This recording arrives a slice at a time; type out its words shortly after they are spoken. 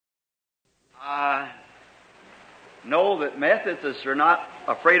know that Methodists are not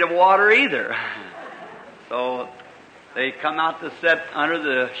afraid of water either. So they come out to sit under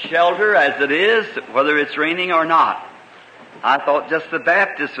the shelter as it is, whether it's raining or not. I thought just the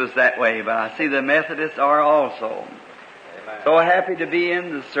Baptists was that way, but I see the Methodists are also. Amen. So happy to be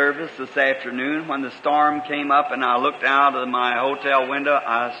in the service this afternoon. When the storm came up and I looked out of my hotel window,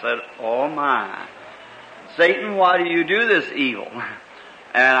 I said, "Oh my, Satan, why do you do this evil?"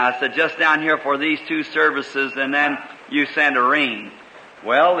 And I said, "Just down here for these two services, and then you send a rain."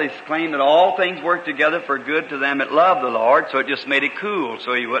 Well, they claim that all things work together for good to them that love the Lord, so it just made it cool,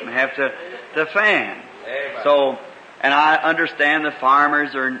 so you wouldn't have to fan. Amen. So, and I understand the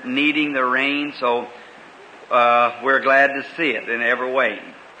farmers are needing the rain, so we're glad to see it in every way.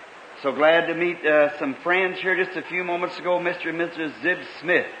 So glad to meet some friends here just a few moments ago, Mr. and Mrs. Zib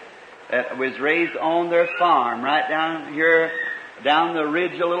Smith, that was raised on their farm right down here, down the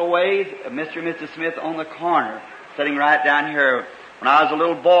ridge a little ways. Mr. and Mrs. Smith on the corner, sitting right down here. When I was a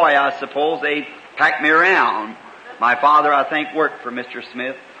little boy, I suppose they packed me around. My father, I think, worked for Mr.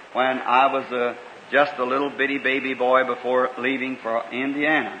 Smith when I was just a little bitty baby boy before leaving for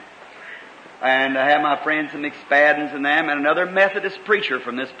Indiana. And I have my friends, the McSpaddens and them, and another Methodist preacher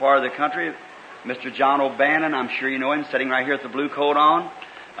from this part of the country, Mr. John O'Bannon. I'm sure you know him, sitting right here with the blue coat on.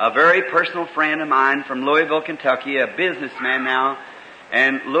 A very personal friend of mine from Louisville, Kentucky, a businessman now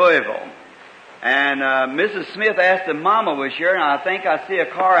in Louisville. And Mrs. Smith asked if Mama was here, and I think I see a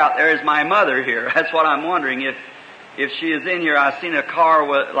car out there. Is my mother here? That's what I'm wondering. If she is in here, I seen a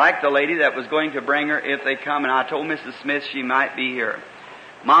car like the lady that was going to bring her if they come, and I told Mrs. Smith she might be here.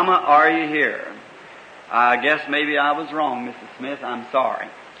 Mama, are you here? I guess maybe I was wrong, Mrs. Smith. I'm sorry.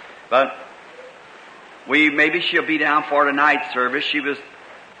 But maybe she'll be down for tonight's service. She was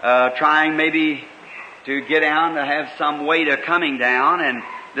trying maybe to get down to have some way to coming down, and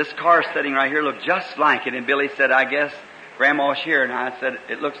this car sitting right here looked just like it. And Billy said, "I guess Grandma's here." And I said,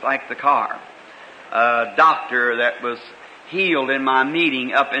 "It looks like the car." A doctor that was healed in my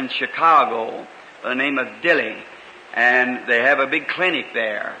meeting up in Chicago by the name of Dilly, and they have a big clinic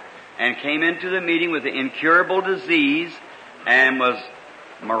there, and came into the meeting with an incurable disease and was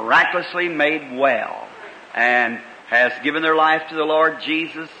miraculously made well and has given their life to the Lord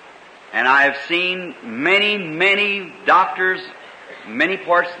Jesus. And I have seen many, many doctors, many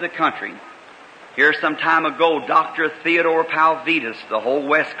parts of the country. Here some time ago, Dr. Theodore Palvitas, the whole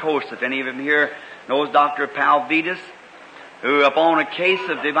West Coast, if any of them here knows Dr. Palvitas, who upon a case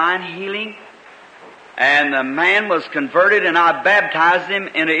of divine healing, and the man was converted, and I baptized him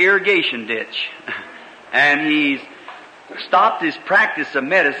in an irrigation ditch. And he's stopped his practice of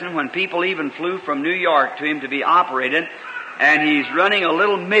medicine when people even flew from New York to him to be operated, and he's running a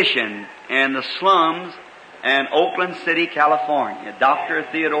little mission in the slums in Oakland City, California. Dr.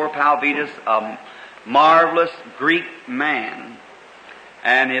 Theodore Palvitas, a marvelous Greek man,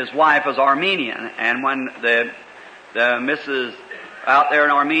 and his wife was Armenian. And when the Mrs. out there,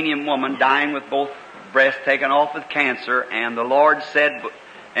 an Armenian woman dying with both breasts taken off with cancer, and the Lord said,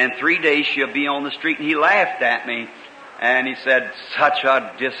 in 3 days she'll be on the street. And he laughed at me, and he said, "Such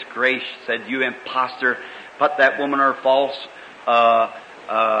a disgrace," said, "you imposter, put that woman her false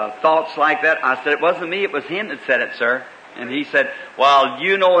thoughts like that." I said, "It wasn't me, it was him that said it, sir." And he said, "Well,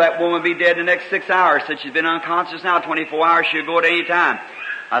 you know that woman will be dead in the next 6 hours. Said she's been unconscious now 24 hours. She'll go at any time."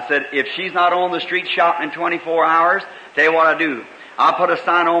 I said, "If she's not on the street shopping in 24 hours, tell you what I do. I'll put a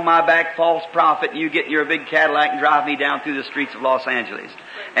sign on my back, false prophet, and you get in your big Cadillac and drive me down through the streets of Los Angeles.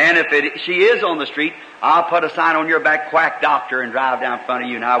 And if she is on the street, I'll put a sign on your back, quack doctor, and drive down in front of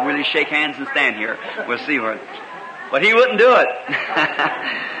you. Now, really shake hands and stand here. We'll see her." But he wouldn't do it.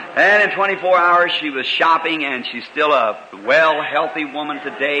 And in 24 hours she was shopping, and she's still a well, healthy woman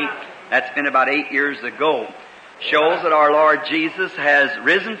today. That's been about 8 years ago. Shows that our Lord Jesus has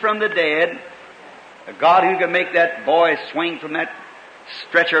risen from the dead. A God who can make that boy swing from that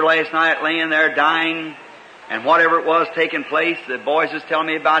stretcher last night, laying there dying, and whatever it was taking place, the boys just telling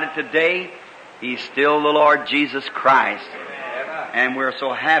me about it today. He's still the Lord Jesus Christ. And we're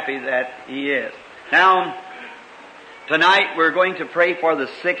so happy that He is. Now, tonight we're going to pray for the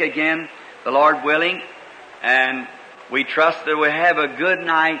sick again, the Lord willing, and we trust that we'll have a good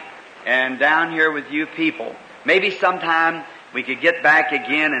night and down here with you people. Maybe sometime we could get back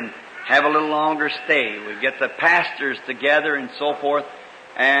again and have a little longer stay. We get the pastors together and so forth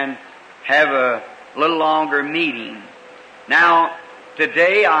and have a little longer meeting. Now,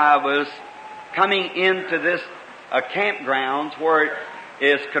 today I was coming into this campgrounds where it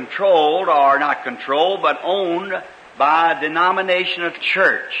is controlled, or not controlled, but owned by a denomination of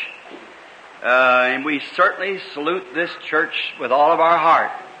church. And we certainly salute this church with all of our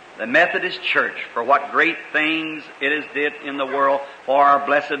heart. the Methodist Church for what great things it has did in the world for our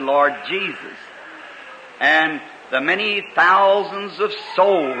blessed Lord Jesus. And the many thousands of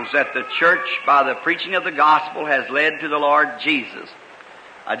souls that the church, by the preaching of the gospel, has led to the Lord Jesus.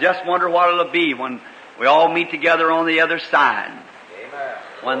 I just wonder what it'll be when we all meet together on the other side,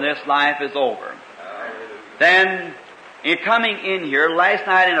 when this life is over. Then, in coming in here, last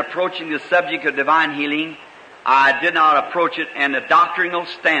night in approaching the subject of divine healing, I did not approach it in a doctrinal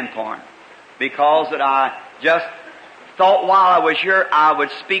standpoint, because that I just thought while I was here I would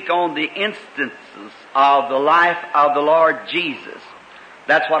speak on the instances of the life of the Lord Jesus.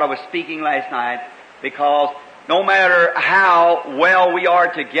 That's what I was speaking last night, because no matter how well we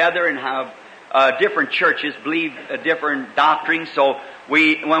are together and how different churches believe different doctrines, so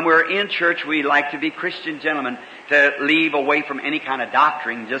when we're in church, we like to be Christian gentlemen, to leave away from any kind of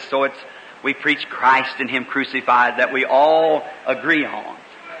doctrine, just so we preach Christ and Him crucified, that we all agree on.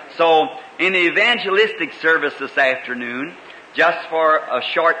 So, in the evangelistic service this afternoon, just for a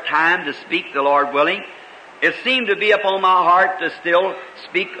short time to speak, the Lord willing, it seemed to be upon my heart to still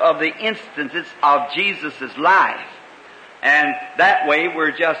speak of the instances of Jesus' life. And that way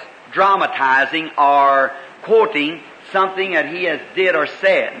we're just dramatizing or quoting something that He has did or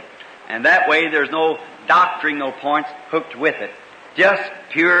said. And that way there's no doctrinal points hooked with it. Just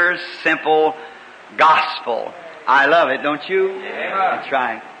pure, simple gospel. I love it, don't you? Yeah. That's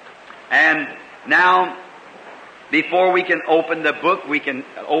right. And now, before we can open the book, we can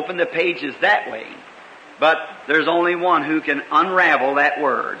open the pages that way. But there's only one who can unravel that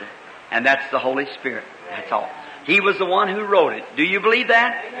Word, and that's the Holy Spirit. That's all. He was the one who wrote it. Do you believe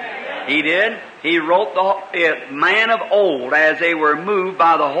that? He did. He wrote the man of old, as they were moved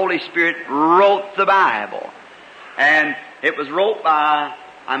by the Holy Spirit, wrote the Bible. And it was wrote by,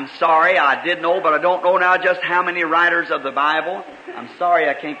 I'm sorry, I did know, but I don't know now just how many writers of the Bible. I'm sorry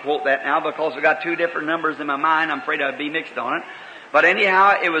I can't quote that now, because I've got two different numbers in my mind. I'm afraid I'd be mixed on it. But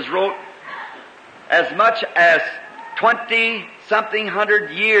anyhow, it was wrote as much as 20-something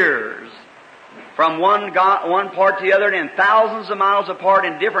hundred years from one part to the other, and thousands of miles apart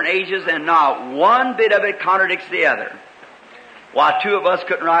in different ages, and not one bit of it contradicts the other. Why, two of us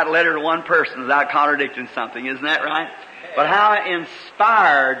couldn't write a letter to one person without contradicting something, isn't that right? But how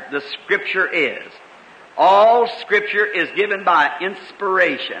inspired the Scripture is. All Scripture is given by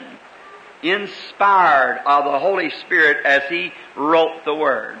inspiration, inspired of the Holy Spirit as He wrote the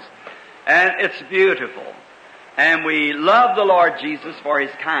words. And it's beautiful. And we love the Lord Jesus for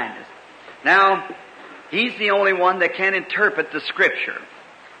His kindness. Now, He's the only one that can interpret the Scripture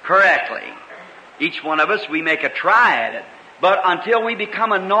correctly. Each one of us, we make a try at it. But until we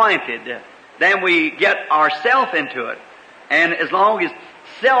become anointed, then we get ourself into it. And as long as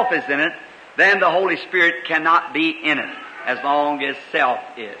self is in it, then the Holy Spirit cannot be in it, as long as self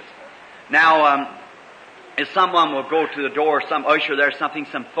is. Now, if someone will go to the door, some usher there,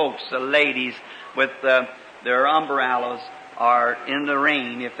 some folks, ladies with their umbrellas are in the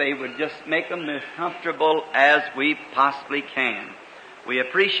rain, if they would just make them as comfortable as we possibly can. We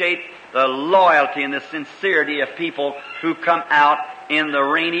appreciate the loyalty and the sincerity of people who come out in the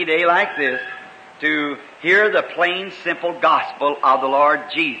rainy day like this to hear the plain, simple gospel of the Lord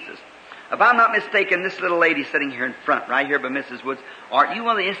Jesus. If I'm not mistaken, this little lady sitting here in front, right here by Mrs. Woods, aren't you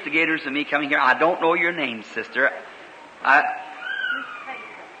one of the instigators of me coming here? I don't know your name, sister.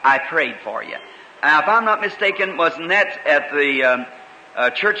 I prayed for you. If I'm not mistaken, wasn't that at the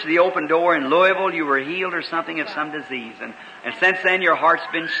Church of the Open Door in Louisville? You were healed or something of some disease. And since then your heart's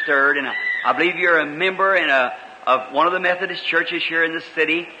been stirred. And I believe you're a member of one of the Methodist churches here in the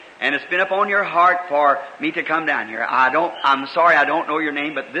city. And it's been upon your heart for me to come down here. I'm sorry I don't know your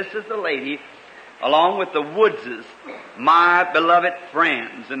name, but this is the lady, along with the Woodses, my beloved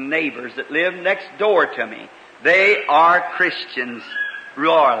friends and neighbors that live next door to me. They are Christians,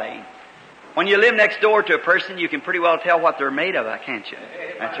 royally. When you live next door to a person, you can pretty well tell what they're made of, can't you?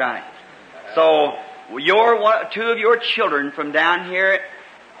 That's right. So, two of your children from down here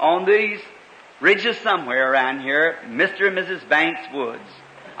on these ridges somewhere around here, Mr. and Mrs. Banks Woods.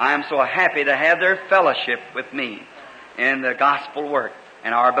 I am so happy to have their fellowship with me in the gospel work.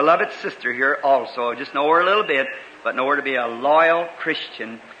 And our beloved sister here also. Just know her a little bit, but know her to be a loyal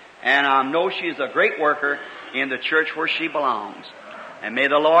Christian. And I know she's a great worker in the church where she belongs. And may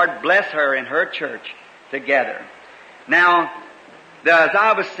the Lord bless her and her church together. Now, as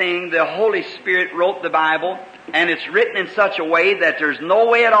I was saying, the Holy Spirit wrote the Bible, and it's written in such a way that there's no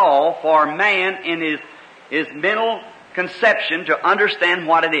way at all for man in his mental conception to understand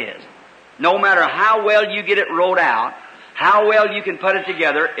what it is. No matter how well you get it wrote out, how well you can put it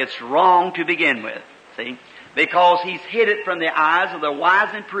together, it's wrong to begin with. See? because He's hid it from the eyes of the wise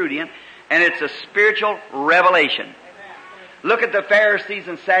and prudent, and it's a spiritual revelation. Look at the Pharisees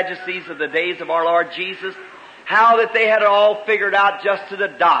and Sadducees of the days of our Lord Jesus, how that they had it all figured out just to the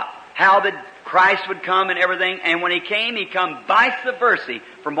dot, how that Christ would come and everything, and when He came vice versa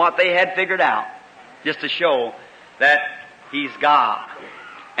from what they had figured out, just to show that He's God.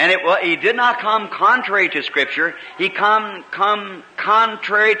 And He did not come contrary to Scripture. He come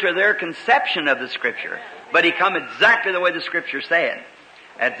contrary to their conception of the Scripture. But He come exactly the way the Scripture said.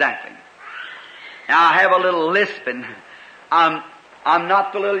 Exactly. Now I have a little lisp, and I'm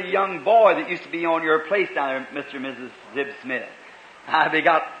not the little young boy that used to be on your place down there, Mr. and Mrs. Zib Smith. I've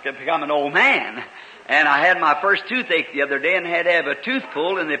become an old man. And I had my first toothache the other day and had to have a tooth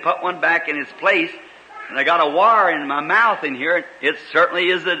pulled, and they put one back in its place. And I got a wire in my mouth in here. It certainly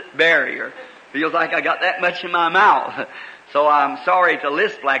is a barrier. Feels like I got that much in my mouth. So I'm sorry to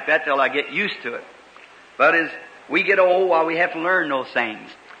lisp like that till I get used to it. But as we get old, we have to learn those things.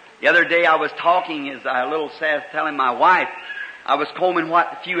 The other day I was talking, as I telling my wife, I was combing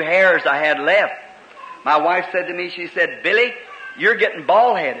what few hairs I had left. My wife said to me, she said, "Billy, you're getting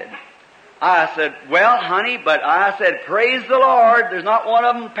bald-headed." I said, "Well, honey," but I said, "Praise the Lord, there's not one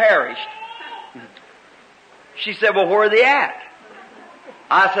of them perished." She said, "Well, where are they at?"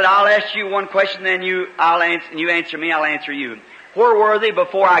 I said, "I'll ask you one question, then I'll answer, and you answer me, I'll answer you. Where were they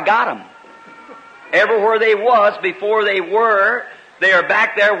before I got them? Everywhere they was before they are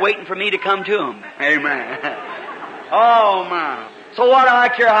back there waiting for me to come to them." Amen. Oh, my. So what do I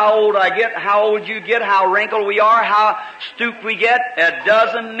care how old I get, how old you get, how wrinkled we are, how stooped we get? It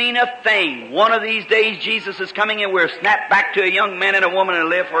doesn't mean a thing. One of these days Jesus is coming and we're snapped back to a young man and a woman and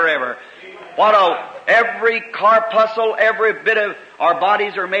live forever. Every corpuscle, every bit of our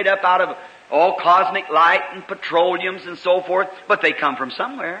bodies are made up out of all cosmic light and petroleums and so forth, but they come from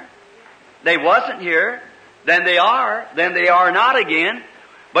somewhere. They wasn't here, then they are not again.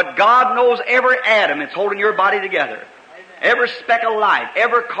 But God knows every atom that's holding your body together. Every speck of light,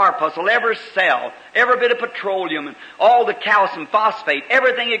 every corpuscle, every cell, every bit of petroleum, and all the calcium, phosphate,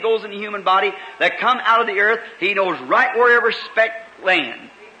 everything that goes in the human body that come out of the earth, He knows right where every speck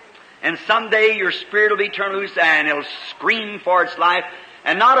lands. And someday your spirit will be turned loose and it'll scream for its life.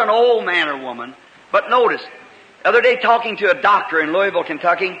 And not an old man or woman, but notice, the other day talking to a doctor in Louisville,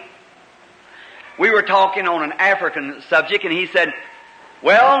 Kentucky, we were talking on an African subject, and he said,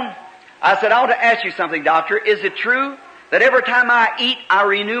 "Well," I said, "I want to ask you something, doctor. Is it true that every time I eat, I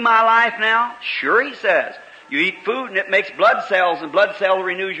renew my life now?" "Sure," he says. "You eat food and it makes blood cells, and blood cells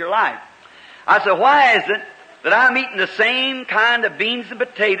renews your life." I said, "Why is it that I'm eating the same kind of beans and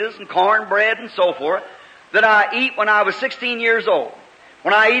potatoes and cornbread and so forth that I eat when I was 16 years old?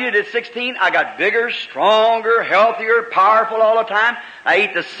 When I eat it at 16, I got bigger, stronger, healthier, powerful all the time. I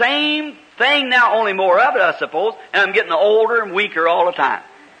eat the same thing now, only more of it, I suppose, and I'm getting older and weaker all the time.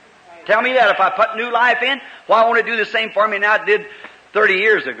 Tell me that if I put new life in, why won't it do the same for me now it did 30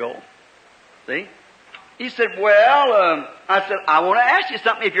 years ago?" See? He said, "Well," I said, "I want to ask you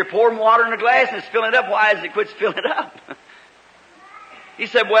something. If you're pouring water in a glass and it's filling it up, why does it quit filling it up?" He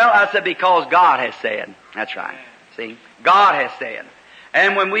said, "Well," I said, "because God has said." That's right. See? God has said.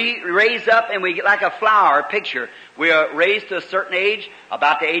 And when we raise up and we get like a flower picture, we are raised to a certain age,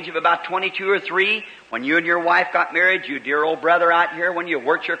 about the age of about 22 or 3, when you and your wife got married, you dear old brother out here, when you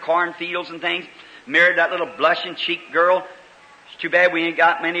worked your cornfields and things, married that little blushing cheek girl. It's too bad we ain't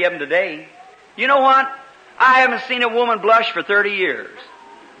got many of them today. You know what? I haven't seen a woman blush for 30 years.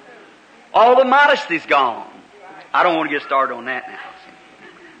 All the modesty's gone. I don't want to get started on that now.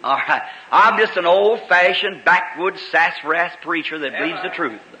 All right. I'm just an old-fashioned, backwoods, sassafras preacher that believes the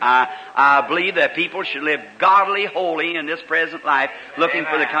truth. I believe that people should live godly, holy in this present life, looking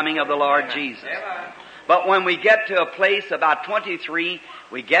for the coming of the Lord Jesus. But when we get to a place about 23,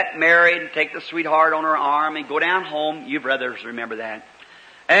 we get married and take the sweetheart on our arm and go down home. You brothers remember that.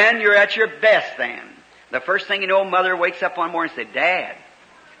 And you're at your best then. The first thing you know, Mother wakes up one morning and says, "Dad,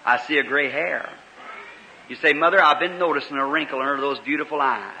 I see a gray hair." You say, "Mother, I've been noticing a wrinkle under those beautiful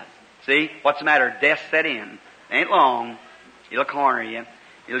eyes." See? What's the matter? Death set in. Ain't long. It'll corner you.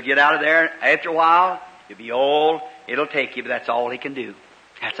 It'll get out of there. After a while, you'll be old. It'll take you, but that's all He can do.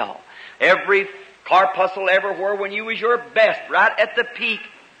 That's all. Every corpuscle everywhere when you was your best, right at the peak,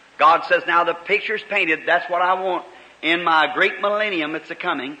 God says, "Now the picture's painted. That's what I want in my great millennium that's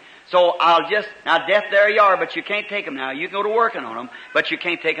a-coming. So now death, there you are, but you can't take them now. You can go to working on them, but you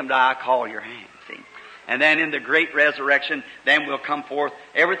can't take them till I call your hand." See? And then in the great resurrection, then we'll come forth.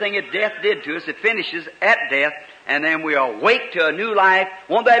 Everything that death did to us, it finishes at death, and then we'll awake to a new life.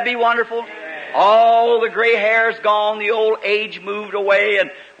 Won't that be wonderful? All the gray hair's gone, the old age moved away,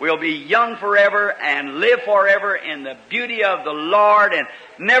 and we'll be young forever and live forever in the beauty of the Lord and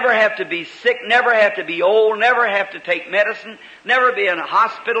never have to be sick, never have to be old, never have to take medicine, never be in a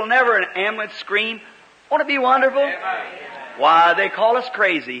hospital, never an ambulance scream. Won't it be wonderful? Why, they call us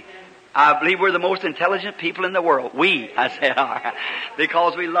crazy. I believe we're the most intelligent people in the world. I said, are.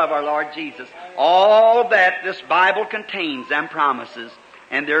 Because we love our Lord Jesus. All that this Bible contains, them promises,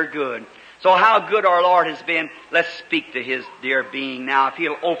 and they're good. So how good our Lord has been, let's speak to His dear being now. If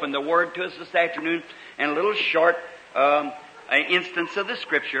He'll open the Word to us this afternoon in a little short instance of the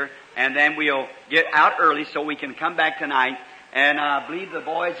Scripture, and then we'll get out early so we can come back tonight. And I believe the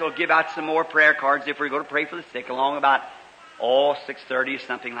boys will give out some more prayer cards if we're going to pray for the sick along about 6:30 or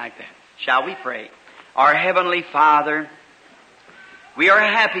something like that. Shall we pray? Our Heavenly Father, we are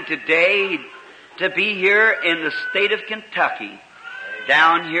happy today to be here in the state of Kentucky,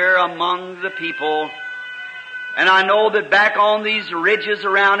 down here among the people. And I know that back on these ridges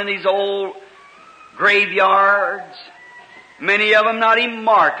around in these old graveyards, many of them not even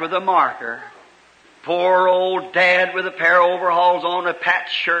marked with a marker. Poor old Dad with a pair of overalls on, a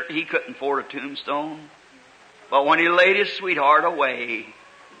patched shirt, he couldn't afford a tombstone. But when he laid his sweetheart away,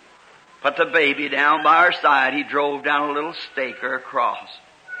 put the baby down by her side, he drove down a little stake or a cross.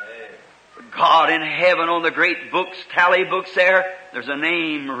 God in heaven, on the great books, tally books there's a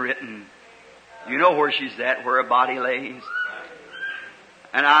name written. You know where she's at, where her body lays.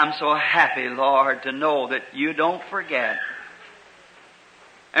 And I'm so happy, Lord, to know that you don't forget.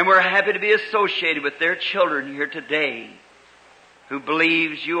 And we're happy to be associated with their children here today who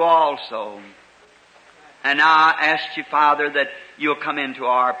believes you also. And now I ask you, Father, that you'll come into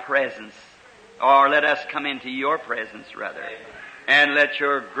our presence, or let us come into your presence, rather. And let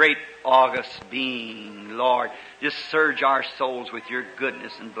your great august being, Lord, just surge our souls with your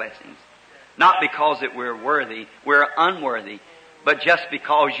goodness and blessings. Not because that we're worthy, we're unworthy, but just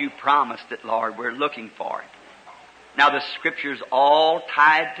because you promised it, Lord, we're looking for it. Now the Scripture's all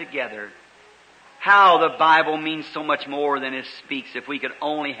tied together. How the Bible means so much more than it speaks if we could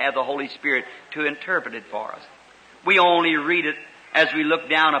only have the Holy Spirit to interpret it for us. We only read it as we look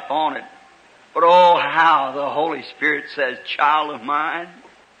down upon it. But oh, how the Holy Spirit says, child of mine,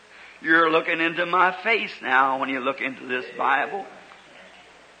 you're looking into my face now when you look into this Bible.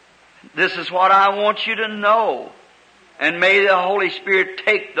 This is what I want you to know. And may the Holy Spirit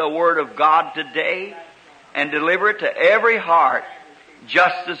take the Word of God today and deliver it to every heart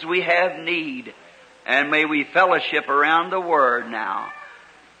just as we have need. And may we fellowship around the Word now.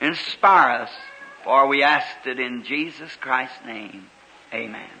 Inspire us, for we ask it in Jesus Christ's name.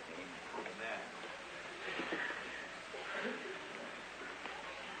 Amen.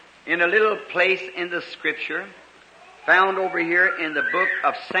 In a little place in the Scripture, found over here in the book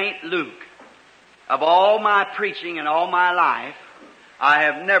of St. Luke, of all my preaching and all my life, I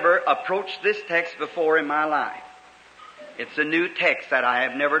have never approached this text before in my life. It's a new text that I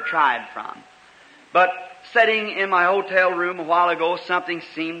have never tried from. But sitting in my hotel room a while ago, something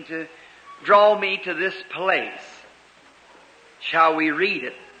seemed to draw me to this place. Shall we read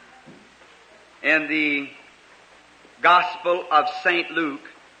it? In the Gospel of St. Luke,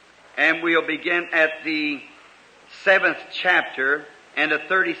 and we'll begin at the 7th chapter and the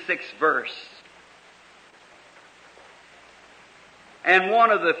 36th verse. And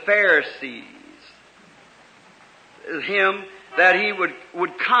one of the Pharisees, him that he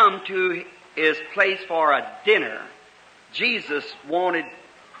would come to his place for a dinner. Jesus wanted,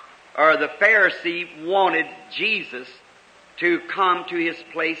 or the Pharisee wanted Jesus to come to his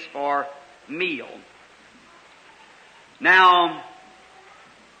place for meal. Now,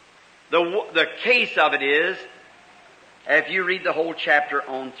 the case of it is, if you read the whole chapter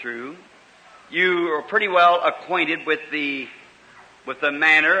on through, you are pretty well acquainted with the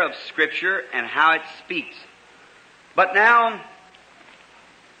manner of Scripture and how it speaks. But now,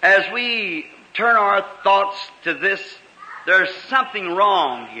 as we turn our thoughts to this, there's something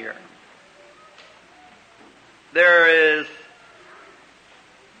wrong here. There is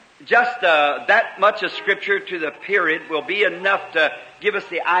just that much of Scripture to the period will be enough to give us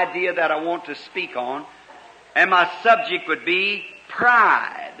the idea that I want to speak on. And my subject would be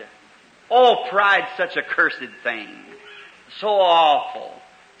pride. Oh, pride's such a cursed thing. So awful.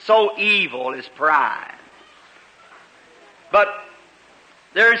 So evil is pride. But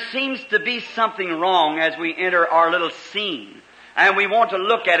there seems to be something wrong as we enter our little scene. And we want to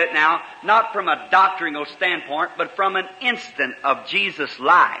look at it now, not from a doctrinal standpoint, but from an instant of Jesus'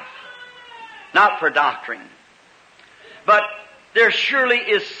 life. Not for doctrine. But there surely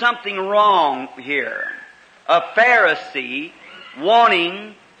is something wrong here. A Pharisee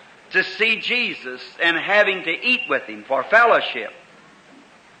wanting to see Jesus and having to eat with Him for fellowship.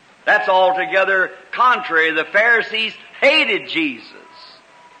 That's altogether contrary. The Pharisees hated Jesus.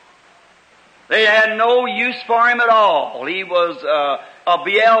 They had no use for Him at all. He was a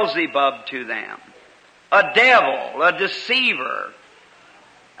Beelzebub to them, a devil, a deceiver.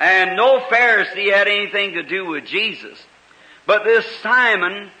 And no Pharisee had anything to do with Jesus. But this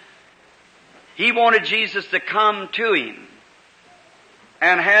Simon, he wanted Jesus to come to him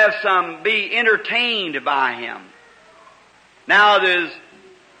and be entertained by Him. Now there's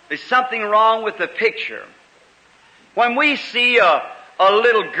something wrong with the picture. When we see a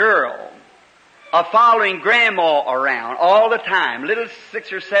little girl following grandma around all the time, little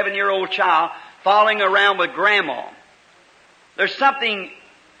 6 or 7-year-old child following around with grandma, there's something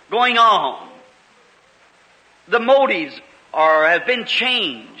going on. The motives have been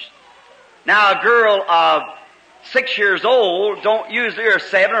changed. Now a girl of 6 years old, don't usually, or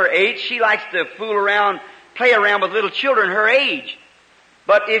 7 or 8, she likes to fool around, play around with little children her age.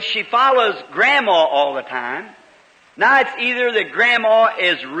 But if she follows grandma all the time, now it's either that grandma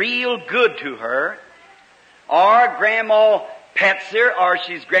is real good to her, or grandma pets her, or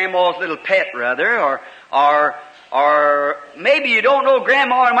she's grandma's little pet rather, or maybe you don't know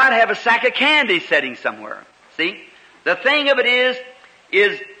grandma and might have a sack of candy sitting somewhere. See? The thing of it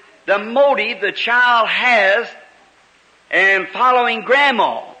is the motive the child has in following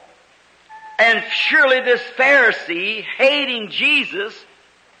grandma. And surely this Pharisee, hating Jesus,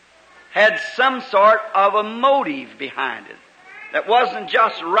 had some sort of a motive behind it that wasn't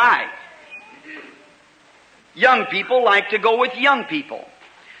just right. Young people like to go with young people.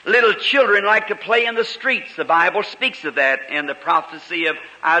 Little children like to play in the streets. The Bible speaks of that in the prophecy of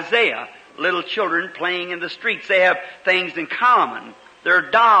Isaiah. Little children playing in the streets. They have things in common.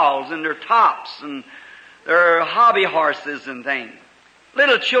 Their dolls and their tops and their hobby horses and things.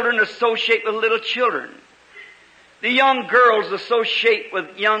 Little children associate with little children. The young girls associate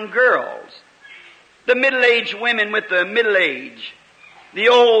with young girls. The middle-aged women with the middle-aged. The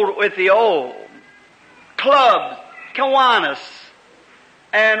old with the old. Clubs, Kiwanis,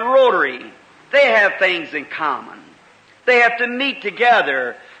 and Rotary, they have things in common. They have to meet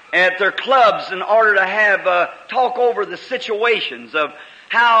together at their clubs in order to have talk over the situations of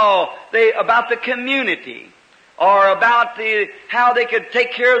about the community, or about how they could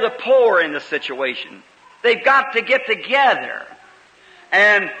take care of the poor in the situation. They've got to get together.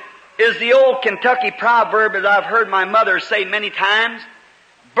 And is the old Kentucky proverb, as I've heard my mother say many times,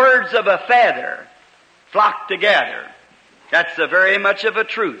 birds of a feather flock together. That's very much of a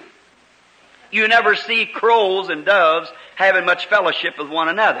truth. You never see crows and doves having much fellowship with one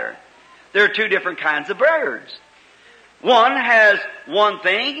another. They're two different kinds of birds. One has one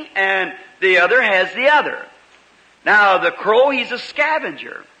thing and the other has the other. Now the crow, he's a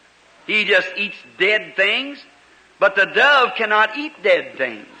scavenger. He just eats dead things, but the dove cannot eat dead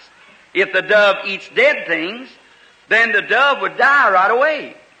things. If the dove eats dead things, then the dove would die right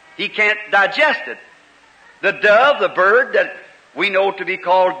away. He can't digest it. The dove, the bird that we know to be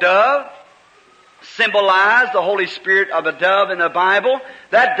called dove, symbolize the Holy Spirit of a dove in the Bible.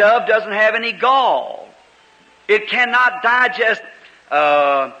 That dove doesn't have any gall. It cannot digest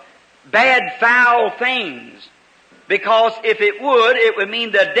bad, foul things. Because if it would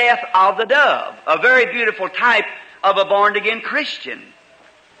mean the death of the dove. A very beautiful type of a born-again Christian.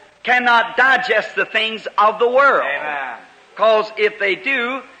 Cannot digest the things of the world. Amen. Because if they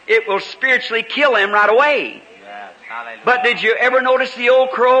do, it will spiritually kill them right away. Yes. But did you ever notice the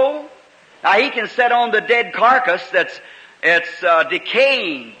old crow? Now he can sit on the dead carcass that's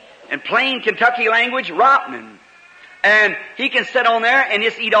decaying, in plain Kentucky language, rotting. And he can sit on there and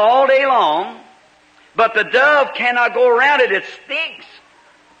just eat all day long. But the dove cannot go around it. It stinks.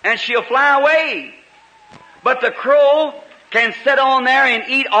 And she'll fly away. But the crow can sit on there and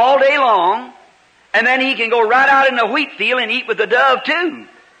eat all day long. And then he can go right out in the wheat field and eat with the dove too.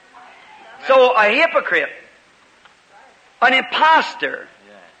 So a hypocrite, an imposter,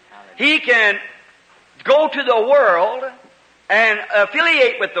 he can go to the world and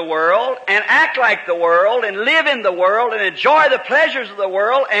affiliate with the world and act like the world and live in the world and enjoy the pleasures of the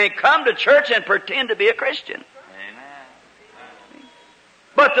world and come to church and pretend to be a Christian. Amen.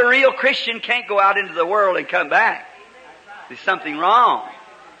 But the real Christian can't go out into the world and come back. There's something wrong.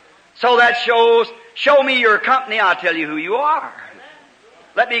 So that show me your company, I'll tell you who you are.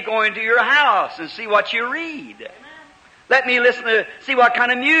 Let me go into your house and see what you read. Let me see what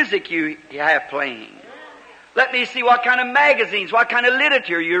kind of music you have playing. Let me see what kind of magazines, what kind of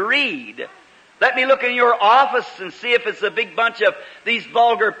literature you read. Let me look in your office and see if it's a big bunch of these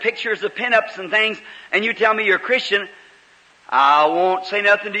vulgar pictures of pinups and things, and you tell me you're a Christian. I won't say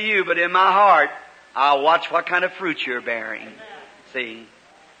nothing to you, but in my heart, I'll watch what kind of fruit you're bearing. See?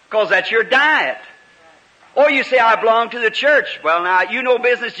 Because that's your diet. Or you say, I belong to the church. Well, now, you no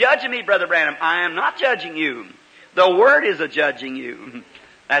business judging me, Brother Branham. I am not judging you. The Word is a-judging you.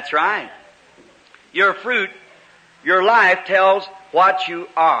 That's right. Your fruit, your life tells what you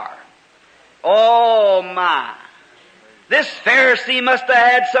are. Oh, my. This Pharisee must have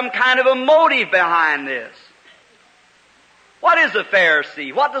had some kind of a motive behind this. What is a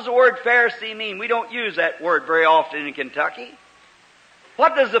Pharisee? What does the word Pharisee mean? We don't use that word very often in Kentucky.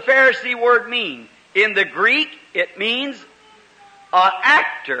 What does the Pharisee word mean? In the Greek, it means an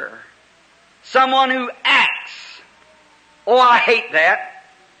actor. Someone who acts. Oh, I hate that.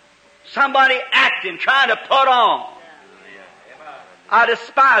 Somebody acting, trying to put on. I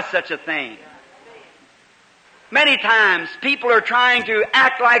despise such a thing. Many times people are trying to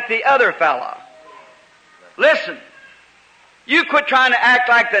act like the other fella. Listen, you quit trying to act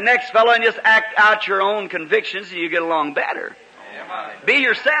like the next fellow and just act out your own convictions and you get along better. Be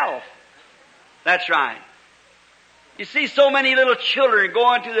yourself. That's right. You see so many little children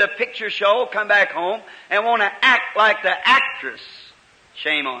going to the picture show, come back home, and want to act like the actress.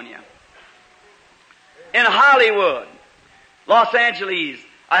 Shame on you. In Hollywood, Los Angeles,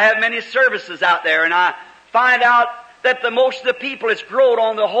 I have many services out there, and I find out that most of the people, it's grown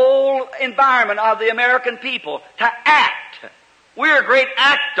on the whole environment of the American people to act. We're great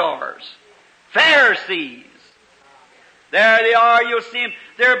actors. Pharisees. There they are, you'll see them.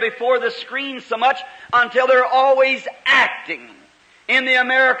 They're before the screen so much until they're always acting. In the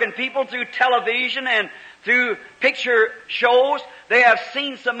American people, through television and through picture shows, they have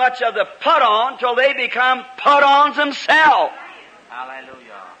seen so much of the put-on till they become put-ons themselves.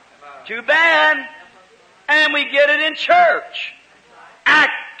 Hallelujah. Too bad. And we get it in church.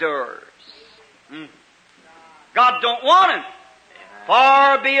 Actors. God don't want it.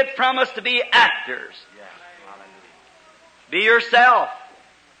 Far be it from us to be actors. Be yourself.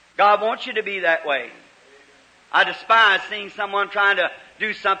 God wants you to be that way. I despise seeing someone trying to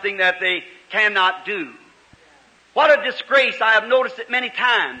do something that they cannot do. What a disgrace. I have noticed it many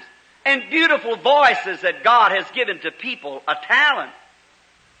times. And beautiful voices that God has given to people, a talent.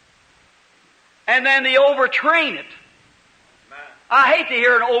 And then they overtrain it. I hate to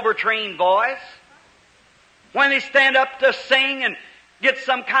hear an overtrained voice. When they stand up to sing and get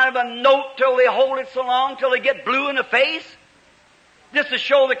some kind of a note till they hold it so long till they get blue in the face, just to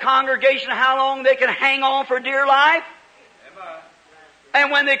show the congregation how long they can hang on for dear life.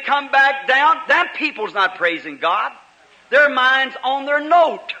 And when they come back down, that people's not praising God. Their mind's on their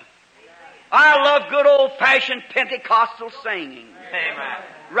note. I love good old-fashioned Pentecostal singing. Amen.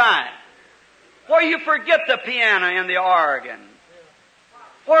 Right. Where you forget the piano and the organ.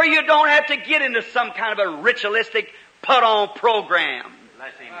 Where you don't have to get into some kind of a ritualistic put-on program.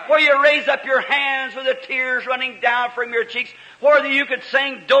 Where you raise up your hands with the tears running down from your cheeks. Whether you could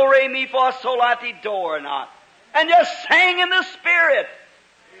sing do, re, mi, fa, sol, la, ti, do or not. And just sing in the Spirit.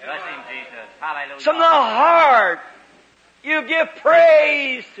 Bless him, Jesus. Hallelujah. From the heart, you give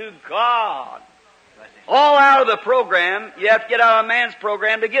praise to God. All out of the program. You have to get out of man's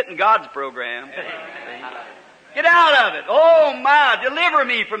program to get in God's program. Get out of it. Oh my, deliver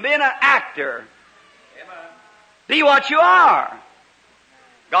me from being an actor. Be what you are.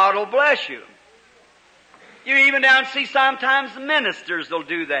 God will bless you. You even down see sometimes ministers will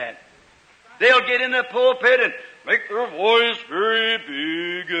do that. They'll get in the pulpit and make their voice very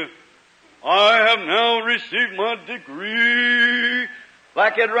big. I have now received my degree.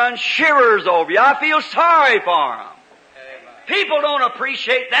 Like it runs shivers over you. I feel sorry for them. People don't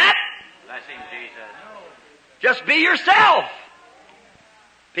appreciate that. Bless him, Jesus. Just be yourself.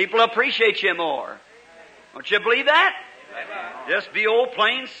 People appreciate you more. Don't you believe that? Just be old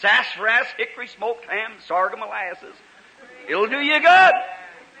plain sassafras, hickory smoked ham, sorghum molasses. It'll do you good.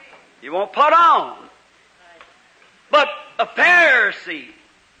 You won't put on. But a Pharisee,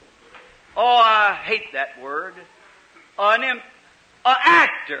 oh, I hate that word. An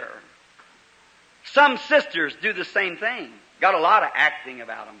actor. Some sisters do the same thing. Got a lot of acting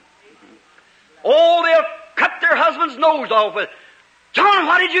about them. Oh, they'll cut their husband's nose off with, John,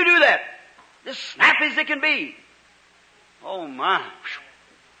 why did you do that? As snappy as it can be. Oh my.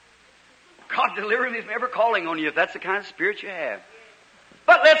 God deliver me from ever calling on you if that's the kind of spirit you have.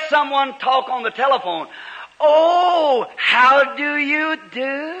 But let someone talk on the telephone. Oh, how do you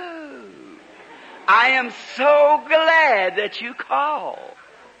do? I am so glad that you called.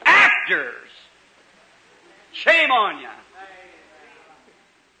 Actors. Shame on you.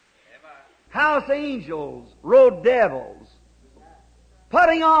 House angels, road devils.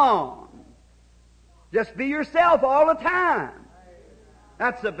 Putting on. Just be yourself all the time.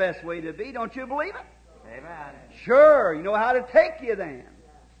 That's the best way to be. Don't you believe it? Amen. Sure, you know how to take you then.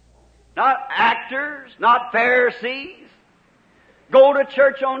 Not actors, not Pharisees. Go to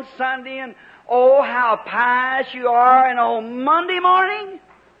church on Sunday and, oh, how pious you are, and on Monday morning,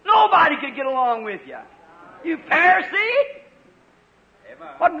 nobody could get along with you. You Pharisee?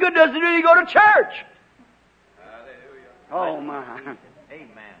 Amen. What good does it do you go to church? Hallelujah. Oh, my.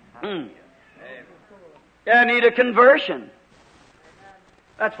 Amen. You need a conversion.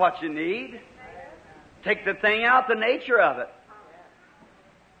 That's what you need. Take the thing out, the nature of it.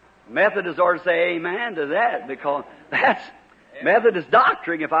 Methodists ought to say amen to that, because that's Methodist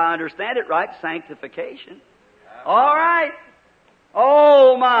doctrine, if I understand it right, sanctification. All right.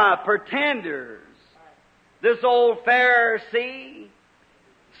 Oh, my pretenders. This old Pharisee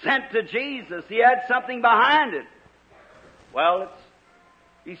sent to Jesus. He had something behind it. Well,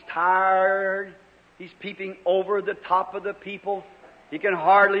 he's tired. He's peeping over the top of the people. He can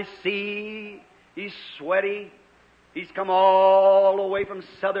hardly see. He's sweaty. He's come all the way from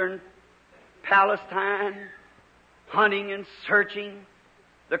southern Palestine, hunting and searching.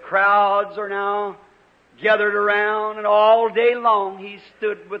 The crowds are now gathered around, and all day long he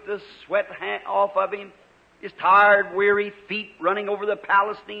stood with the sweat off of him, his tired, weary feet running over the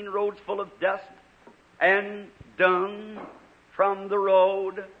Palestine roads full of dust and dung from the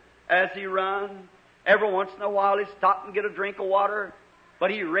road as he run. Every once in a while he stopped and get a drink of water,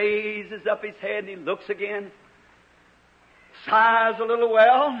 but he raises up his head and he looks again, sighs a little,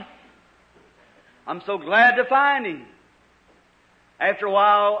 well, I'm so glad to find him. After a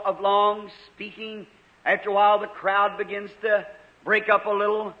while of long speaking, after a while the crowd begins to break up a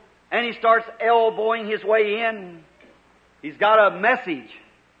little, and he starts elbowing his way in. He's got a message.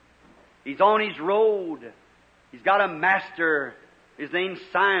 He's on his road. He's got a master. His name's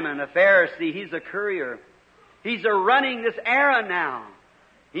Simon, a Pharisee. He's a courier. He's running this errand now.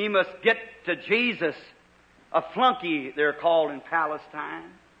 He must get to Jesus. A flunky, they're called in Palestine.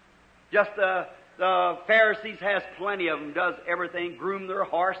 Just the Pharisees has plenty of them, does everything, groom their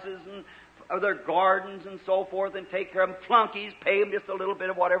horses and their gardens and so forth, and take care of them. Flunkies, pay them just a little bit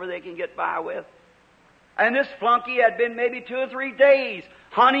of whatever they can get by with. And this flunky had been maybe 2 or 3 days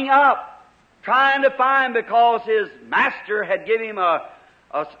hunting up, trying to find, because his master had given him a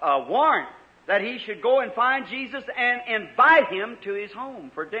warrant that he should go and find Jesus and invite him to his home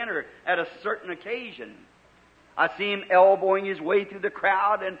for dinner at a certain occasion. I see him elbowing his way through the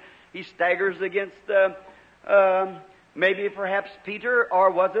crowd, and he staggers against maybe perhaps Peter,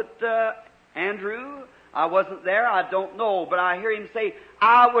 or was it Andrew? I wasn't there, I don't know, but I hear him say,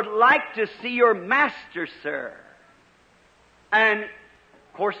 I would like to see your master, sir. And,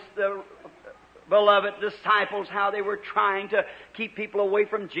 of course, the beloved disciples, how they were trying to keep people away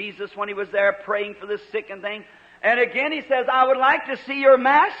from Jesus when he was there praying for the sick and things. And again he says, I would like to see your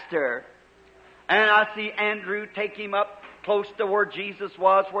master. And I see Andrew take him up close to where Jesus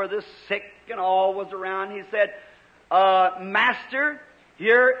was, where the sick and all was around. He said, Master,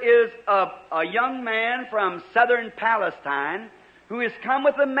 here is a young man from southern Palestine who has come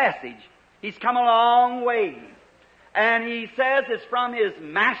with a message. He's come a long way. And he says it's from his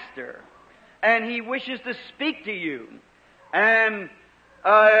master. And he wishes to speak to you. And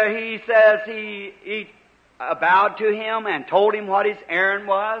he says he bowed to him and told him what his errand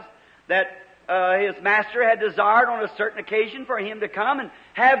was, that his master had desired on a certain occasion for him to come and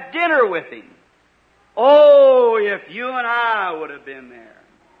have dinner with him. Oh, if you and I would have been there,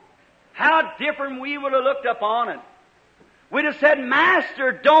 how different we would have looked upon it. We'd have said,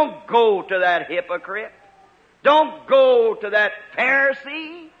 Master, don't go to that hypocrite. Don't go to that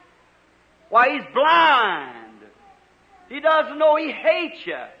Pharisee. Why, he's blind. He doesn't know he hates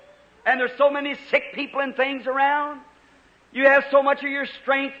you. And there's so many sick people and things around. You have so much of your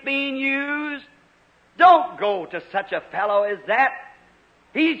strength being used. Don't go to such a fellow as that.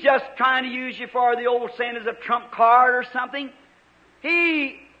 He's just trying to use you for the old saying as a trump card or something.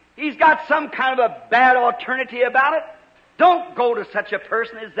 He's got some kind of a bad alternative about it. Don't go to such a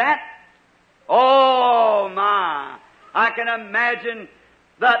person as that. Oh my! I can imagine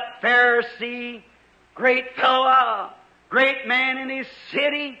that Pharisee, great fellow, great man in his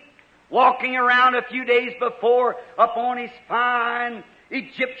city, walking around a few days before upon his fine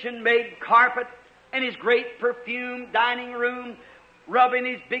Egyptian-made carpet and his great perfumed dining room, rubbing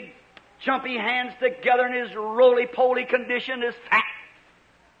his big jumpy hands together in his roly-poly condition, his fat.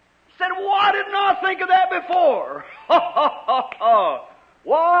 He said, why didn't I think of that before?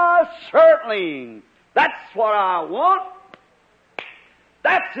 Why, certainly. That's what I want.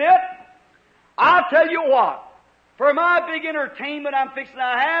 That's it. I'll tell you what. For my big entertainment I'm fixing to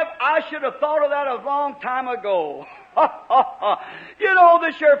have, I should have thought of that a long time ago. You know,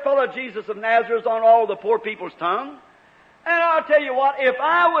 this here fellow Jesus of Nazareth is on all the poor people's tongue. And I'll tell you what, if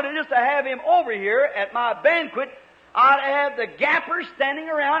I would have just have him over here at my banquet, I'd have the gappers standing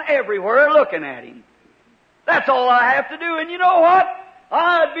around everywhere looking at him. That's all I have to do. And you know what?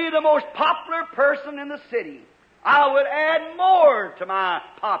 I'd be the most popular person in the city. I would add more to my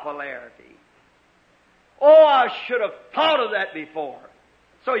popularity. Oh, I should have thought of that before.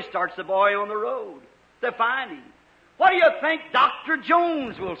 So he starts the boy on the road to find him. What do you think Dr.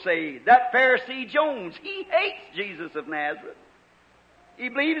 Jones will say? That Pharisee Jones. He hates Jesus of Nazareth. He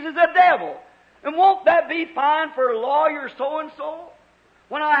believes he's a devil. And won't that be fine for lawyer so-and-so?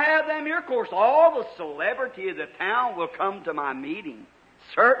 When I have them here, of course, all the celebrity of the town will come to my meeting.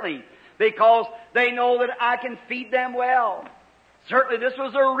 Certainly, because they know that I can feed them well. Certainly, this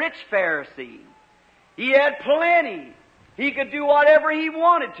was a rich Pharisee. He had plenty. He could do whatever he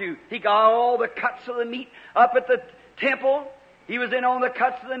wanted to. He got all the cuts of the meat up at the temple. He was in on the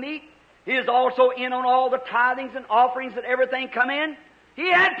cuts of the meat. He was also in on all the tithings and offerings and everything come in.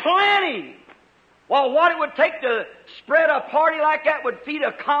 He had plenty. Well, what it would take to spread a party like that would feed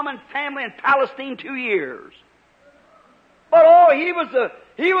a common family in Palestine 2 years. But he was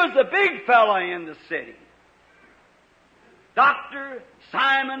a big fella in the city. Dr.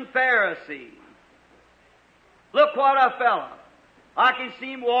 Simon Pharisee. Look what a fella. I can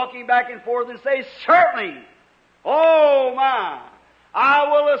see him walking back and forth and say, certainly, oh my, I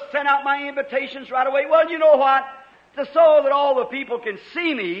will have sent out my invitations right away. Well, you know what? So that all the people can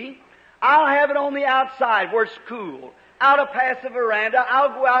see me, I'll have it on the outside where it's cool. Out past the veranda, I'll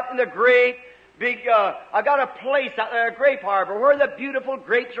go out in the great big, I got a place out there, a grape harbor, where the beautiful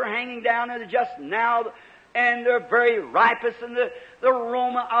grapes are hanging down there just now, and they're very ripest, and the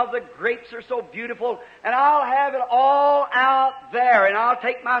aroma of the grapes are so beautiful, and I'll have it all out there, and I'll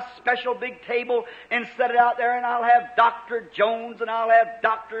take my special big table and set it out there, and I'll have Dr. Jones, and I'll have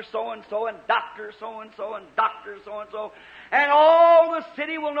Dr. So-and-so, and Dr. So-and-so, and Dr. So-and-so, and all the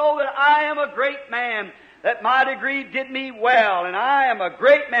city will know that I am a great man, that my degree did me well, and I am a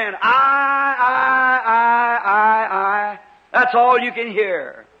great man. I. That's all you can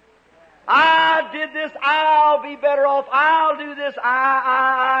hear. I did this, I'll be better off, I'll do this,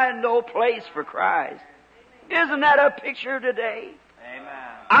 no place for Christ. Isn't that a picture today? Amen.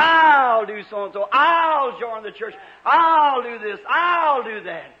 I'll do so-and-so, I'll join the church, I'll do this, I'll do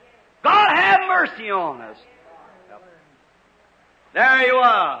that. God have mercy on us. There he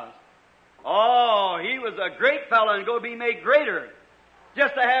was. Oh, he was a great fellow and going to be made greater.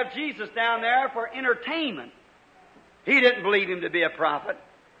 Just to have Jesus down there for entertainment. He didn't believe him to be a prophet.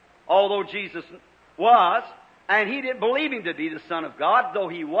 Although Jesus was, and he didn't believe him to be the Son of God, though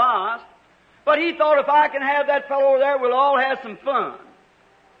he was. But he thought, if I can have that fellow over there, we'll all have some fun.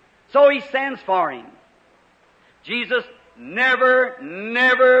 So he sends for him. Jesus never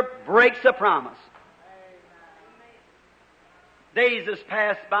breaks a promise. Days has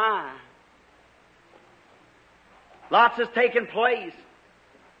passed by. Lots has taken place.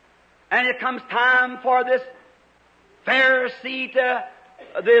 And it comes time for this Pharisee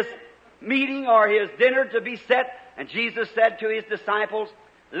this meeting or his dinner to be set, and Jesus said to his disciples,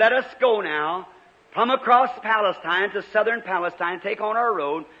 let us go now from across Palestine to southern Palestine, take on our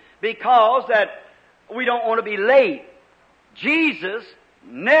road, because that we don't want to be late. Jesus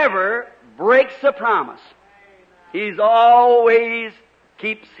never breaks a promise. He's always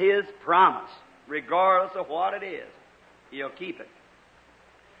keeps his promise, regardless of what it is. He'll keep it.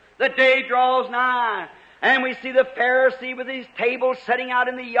 The day draws nigh, and we see the Pharisee with his table setting out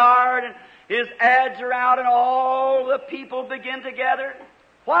in the yard, and his ads are out, and all the people begin to gather.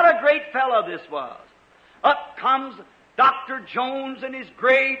 What a great fellow this was. Up comes Dr. Jones in his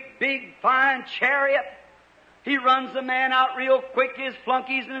great, big, fine chariot. He runs the man out real quick, his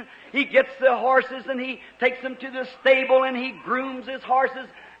flunkies, and he gets the horses, and he takes them to the stable, and he grooms his horses,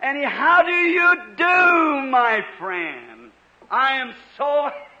 and how do you do, my friend? I am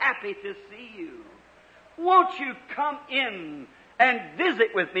so happy to see you. Won't you come in and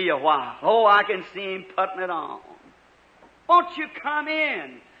visit with me a while? Oh, I can see him putting it on. Won't you come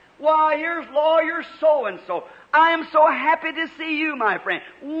in? Why, here's lawyer so-and-so. I am so happy to see you, my friend.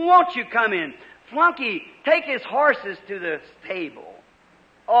 Won't you come in? Flunky, take his horses to the stable.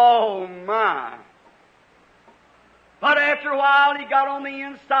 Oh, my. But after a while, he got on the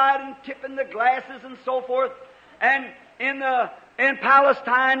inside and tipping the glasses and so forth. And in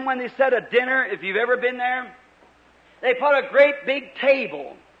Palestine, when they set a dinner, if you've ever been there, they put a great big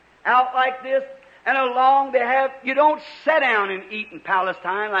table out like this, and along you don't sit down and eat in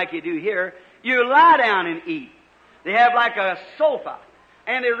Palestine like you do here. You lie down and eat. They have like a sofa,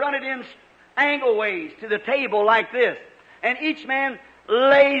 and they run it in angleways to the table like this. And each man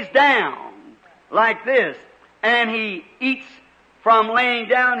lays down like this. And he eats from laying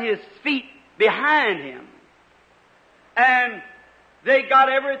down his feet behind him. And they got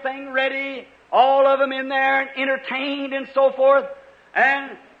everything ready, all of them in there, and entertained and so forth.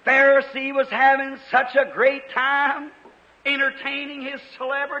 And Pharisee was having such a great time entertaining his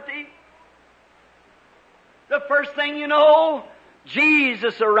celebrity. The first thing you know,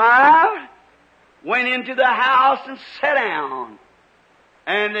 Jesus arrived, went into the house and sat down.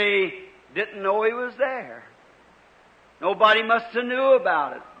 And they didn't know he was there. Nobody must have knew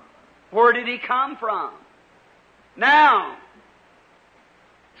about it. Where did he come from? Now,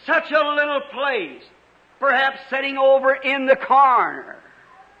 such a little place, perhaps sitting over in the corner.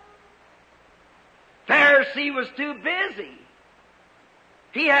 Pharisee was too busy.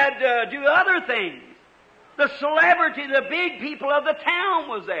 He had to do other things. The celebrity, the big people of the town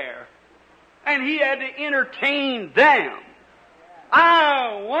was there. And he had to entertain them.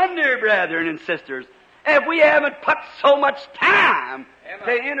 I wonder, brethren and sisters, if we haven't put so much time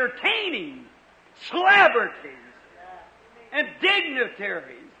to entertaining celebrities and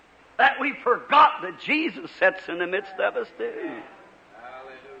dignitaries that we forgot that Jesus sits in the midst of us too.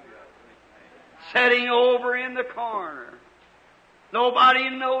 Sitting over in the corner. Nobody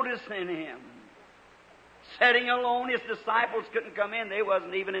noticing him. Sitting alone. His disciples couldn't come in. They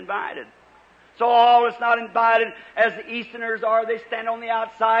wasn't even invited. So all that's not invited, as the Easterners are, they stand on the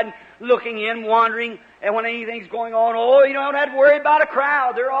outside looking in, wondering, and when anything's going on, oh, you don't have to worry about a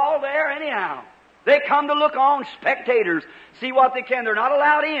crowd. They're all there anyhow. They come to look on, spectators, see what they can. They're not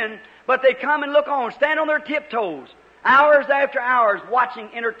allowed in, but they come and look on, stand on their tiptoes, hours after hours, watching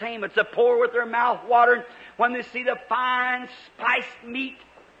entertainments, the poor with their mouth watering when they see the fine spiced meat,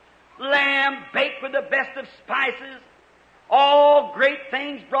 lamb baked with the best of spices, all great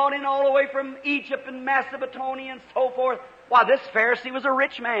things brought in all the way from Egypt and Macedonia and so forth. Why, this Pharisee was a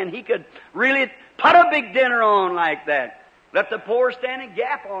rich man. He could really put a big dinner on like that. Let the poor stand and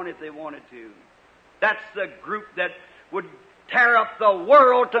gap on if they wanted to. That's the group that would tear up the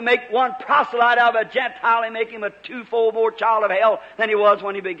world to make one proselyte out of a Gentile and make him a twofold more child of hell than he was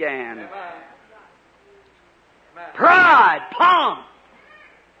when he began. Amen. Pride, pomp.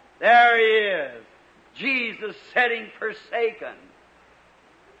 There he is. Jesus sitting forsaken.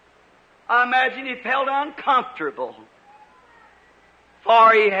 I imagine he felt uncomfortable,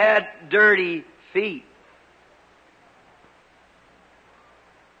 for he had dirty feet.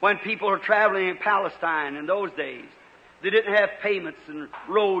 When people were traveling in Palestine in those days, they didn't have pavements and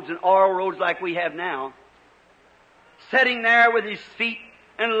roads and oil roads like we have now. Sitting there with his feet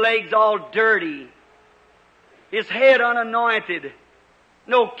and legs all dirty, his head unanointed,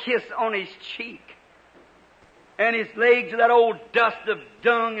 no kiss on his cheek, and his legs with that old dust of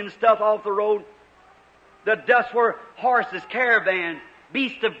dung and stuff off the road. The dust where horses, caravans,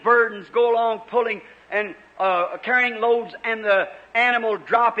 beasts of burdens go along pulling and carrying loads, and the animal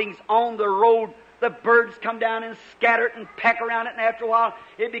droppings on the road. The birds come down and scatter it and peck around it, and after a while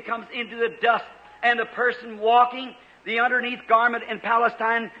it becomes into the dust. And the person walking, the underneath garment in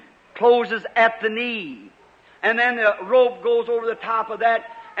Palestine closes at the knee. And then the robe goes over the top of that,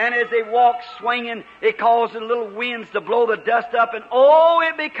 and as they walk swinging, it causes little winds to blow the dust up, and oh,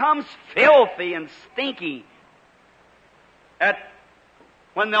 it becomes filthy and stinky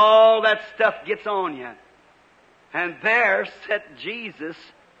when all that stuff gets on you. And there sat Jesus.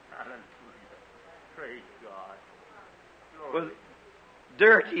 Praise God. With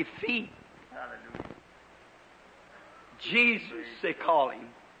dirty feet. Hallelujah. Jesus, they call him,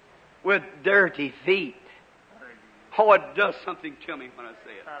 with dirty feet. Oh, it does something to me when I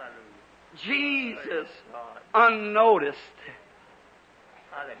say it. Hallelujah. Jesus, unnoticed.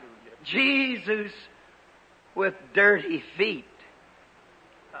 Hallelujah. Jesus with dirty feet.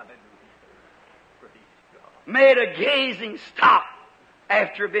 Hallelujah. Praise God. Made a gazing stop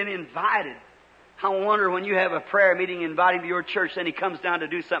after being invited. I wonder when you have a prayer meeting, invite him to your church, then he comes down to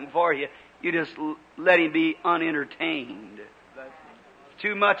do something for you, you just let him be unentertained.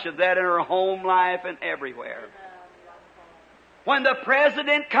 Too much of that in our home life and everywhere. When the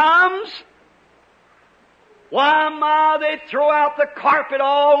president comes, why, ma, they throw out the carpet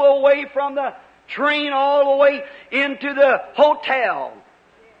all the way from the train all the way into the hotel.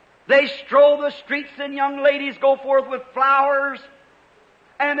 They stroll the streets and young ladies go forth with flowers,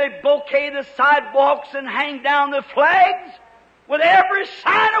 and they bouquet the sidewalks and hang down the flags with every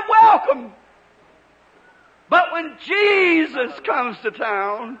sign of welcome. But when Jesus comes to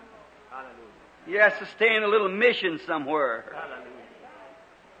town, he has to stay in a little mission somewhere. Hallelujah.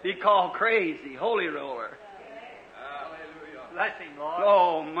 Be called crazy, holy roller. Hallelujah. Bless him, Lord.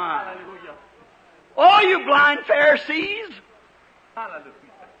 Oh, my. Hallelujah. Oh, you blind Pharisees. Hallelujah.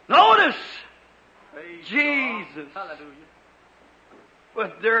 Notice Praise Jesus. God. Hallelujah.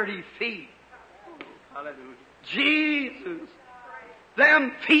 with dirty feet. Hallelujah. Jesus.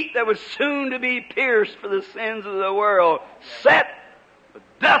 Them feet that was soon to be pierced for the sins of the world, set with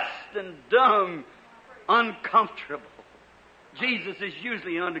dust and dung, uncomfortable. Jesus is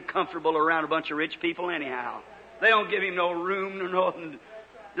usually uncomfortable around a bunch of rich people anyhow. They don't give him no room or nothing.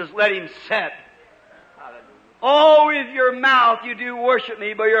 Just let him set. Hallelujah. Oh, with your mouth you do worship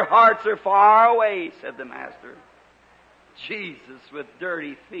me, but your hearts are far away, said the Master. Jesus with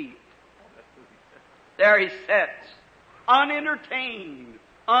dirty feet. There he sits, unentertained,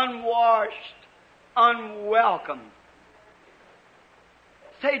 unwashed, unwelcome.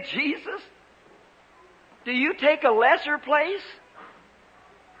 Say, Jesus, do you take a lesser place?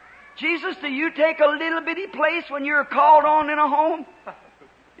 Jesus, do you take a little bitty place when you're called on in a home?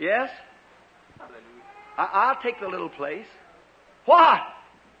 Yes? Hallelujah. I'll take the little place. What?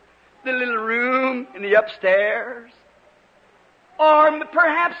 The little room in the upstairs? Or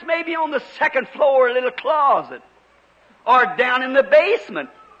perhaps maybe on the second floor, a little closet. Or down in the basement.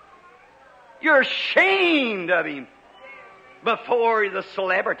 You're ashamed of him before the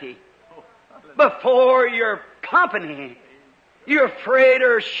celebrity. Before your company. You're afraid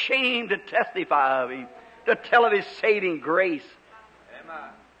or ashamed to testify of him. To tell of his saving grace. Amen.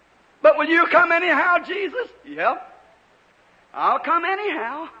 But will you come anyhow, Jesus? Yep. I'll come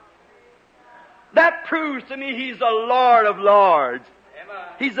anyhow. That proves to me He's the Lord of Lords. Amen.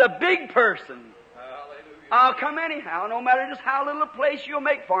 He's a big person. Hallelujah. I'll come anyhow, no matter just how little a place you'll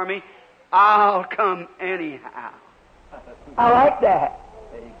make for me. I'll come anyhow. I like that.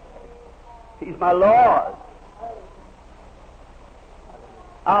 He's my Lord.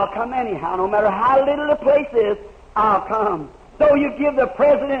 I'll come anyhow, no matter how little the place is, I'll come. Though you give the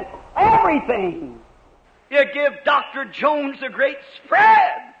president everything. You give Dr. Jones a great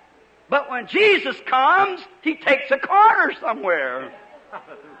spread. But when Jesus comes, He takes a corner somewhere.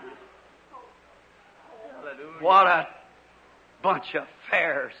 Hallelujah. What a bunch of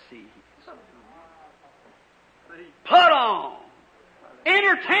Pharisees. Put on.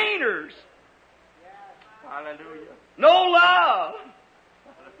 Entertainers. Hallelujah. No love.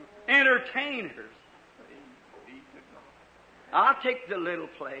 Entertainers. I'll take the little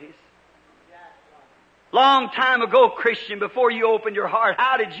place. Long time ago, Christian, before you opened your heart,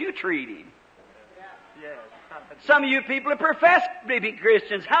 how did you treat him? Yes. Some of you people that profess to be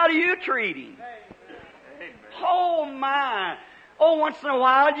Christians, how do you treat him? Amen. Oh, my. Oh, once in a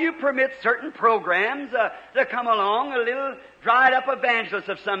while you permit certain programs to come along, a little dried-up evangelist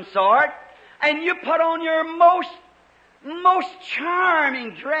of some sort, and you put on your most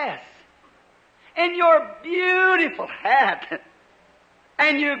charming dress and your beautiful hat,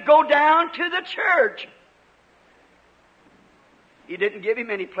 and you go down to the church. You didn't give him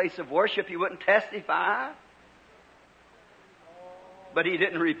any place of worship. He wouldn't testify. But he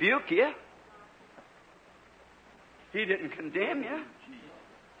didn't rebuke you. He didn't condemn you.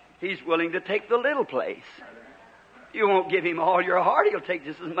 He's willing to take the little place. You won't give him all your heart. He'll take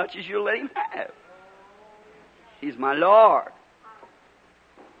just as much as you'll let him have. He's my Lord.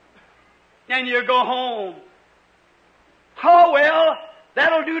 And you go home. Oh, well,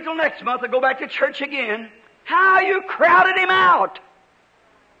 that'll do till next month. I'll go back to church again. How you crowded him out.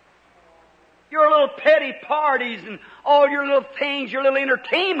 Your little petty parties and all your little things, your little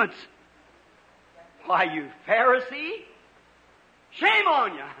entertainments. Why, you Pharisee? Shame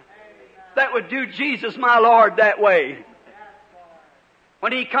on you. That would do Jesus, my Lord, that way.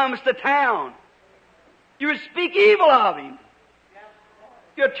 When He comes to town, you would speak evil of Him.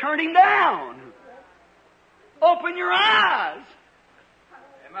 You'd turn Him down. Open your eyes.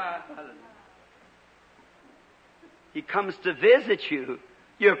 Amen. He comes to visit you.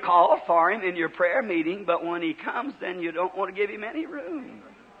 You call for Him in your prayer meeting, but when He comes, then you don't want to give Him any room.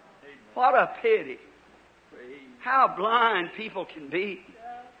 What a pity. How blind people can be.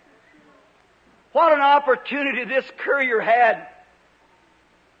 What an opportunity this courier had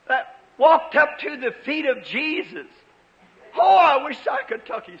that walked up to the feet of Jesus. Oh, I wish I could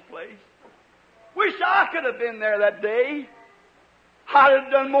tuck his place. Wish I could have been there that day. I'd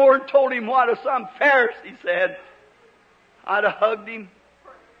have done more and told him what some Pharisee said. I'd have hugged him.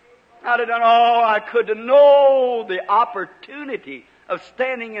 I'd have done all I could to know the opportunity of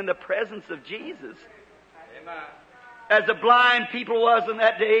standing in the presence of Jesus. Amen. As the blind people was in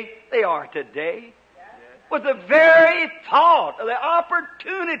that day, they are today. With the very thought of the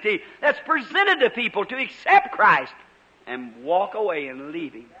opportunity that's presented to people to accept Christ and walk away and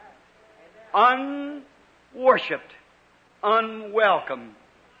leave Him. Unworshipped. unwelcome.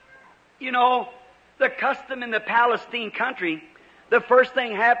 You know, the custom in the Palestine country, the first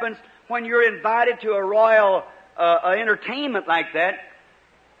thing happens when you're invited to a royal entertainment like that.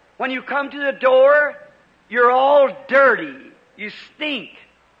 When you come to the door, you're all dirty. You stink.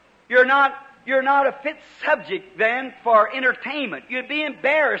 You're not a fit subject then for entertainment. You'd be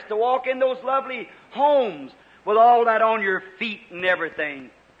embarrassed to walk in those lovely homes with all that on your feet and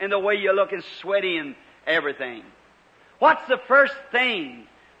everything, and the way you look and sweaty and everything. What's the first thing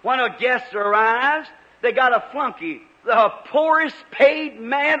when a guest arrives? They got a flunky, the poorest paid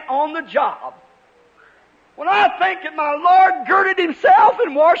man on the job. When I think that my Lord girded Himself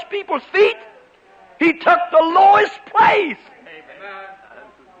and washed people's feet, He took the lowest place. Amen.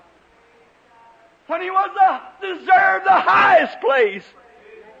 When He deserved the highest place.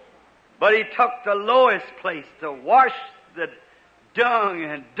 But He took the lowest place to wash the dung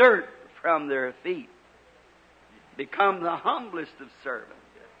and dirt from their feet. Become the humblest of servants.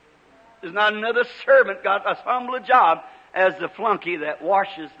 There's not another servant got as humble a job as the flunky that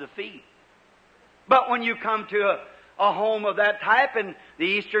washes the feet. But when you come to a home of that type in the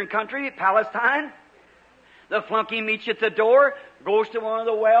eastern country, Palestine, the flunky meets you at the door, goes to one of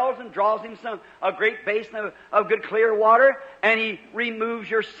the wells and draws him a great basin of good clear water, and he removes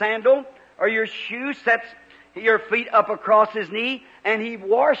your sandal or your shoe, sets your feet up across his knee, and he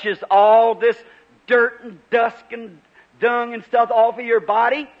washes all this dirt and dust and dung and stuff off of your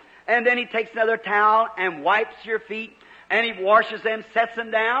body. And then he takes another towel and wipes your feet, and he washes them, sets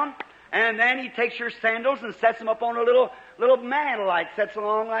them down, and then he takes your sandals and sets them up on a little mantle, like sets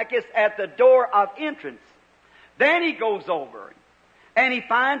along like this at the door of entrance. Then he goes over and he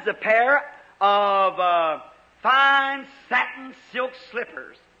finds a pair of fine satin silk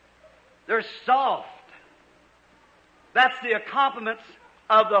slippers. They're soft. That's the accompaniments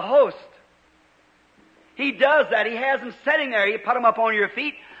of the host. He does that. He has them sitting there. He put them up on your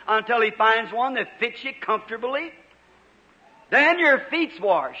feet until he finds one that fits you comfortably. Then your feet's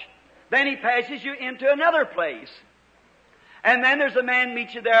washed. Then he passes you into another place. And then there's a man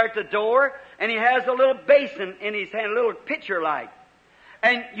meets you there at the door, and he has a little basin in his hand, a little pitcher like.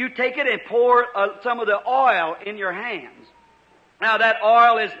 And you take it and pour some of the oil in your hands. Now that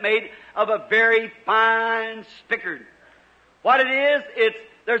oil is made of a very fine spikenard. What it is,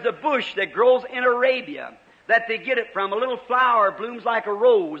 there's a bush that grows in Arabia that they get it from. A little flower blooms like a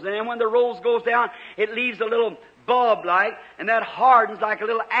rose, and then when the rose goes down, it leaves a little bulb-like, and that hardens like a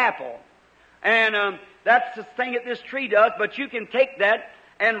little apple. And that's the thing that this tree does, but you can take that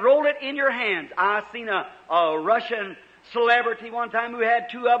and roll it in your hands. I seen a Russian celebrity one time who had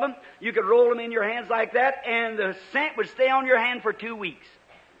 2 of them. You could roll them in your hands like that, and the scent would stay on your hand for 2 weeks.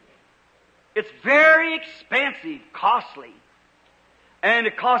 It's very expensive, costly, and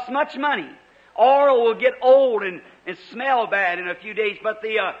it costs much money. Oil will get old and smell bad in a few days, but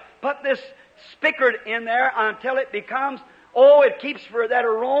put this spikenard in there until it becomes, it keeps for that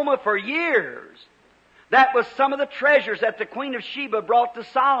aroma for years. That was some of the treasures that the Queen of Sheba brought to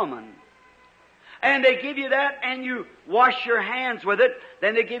Solomon. And they give you that, and you wash your hands with it.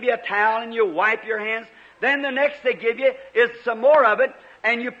 Then they give you a towel, and you wipe your hands. Then the next they give you is some more of it,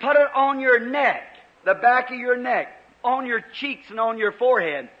 and you put it on your neck, the back of your neck, on your cheeks and on your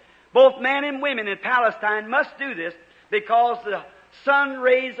forehead. Both men and women in Palestine must do this because the sun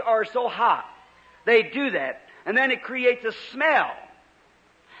rays are so hot. They do that. And then it creates a smell.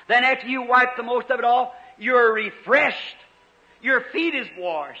 Then after you wipe the most of it off, you're refreshed. Your feet is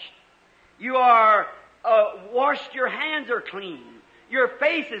washed. You are washed, your hands are clean. Your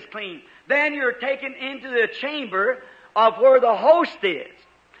face is clean. Then you're taken into the chamber of where the host is.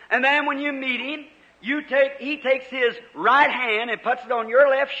 And then when you meet him, he takes his right hand and puts it on your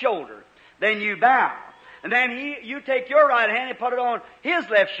left shoulder. Then you bow. And then you take your right hand and put it on his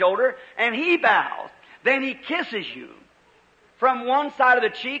left shoulder, and he bows. Then he kisses you from one side of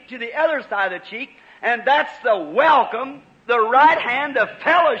the cheek to the other side of the cheek, and that's the welcome, the right hand of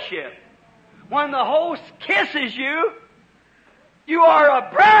fellowship. When the host kisses you, you are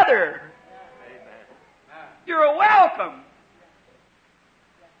a brother. You're a welcome.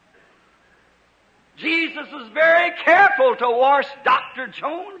 Jesus was very careful to wash Dr.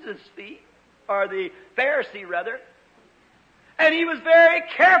 Jones's feet, or the Pharisee rather. And he was very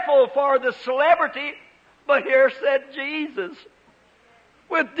careful for the celebrity, but here said Jesus,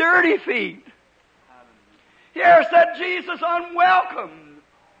 with dirty feet. Here said Jesus unwelcome,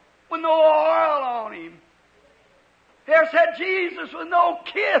 with no oil on him. Here said Jesus with no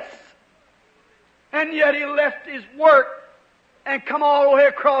kiss. And yet he left his work and come all the way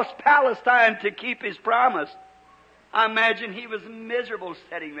across Palestine to keep his promise. I imagine he was miserable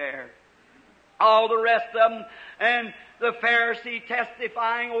sitting there. all the rest of them, and the Pharisee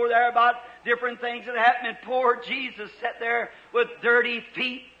testifying over there about different things that happened, and poor Jesus sat there with dirty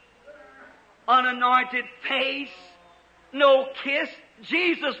feet, unanointed face, no kiss.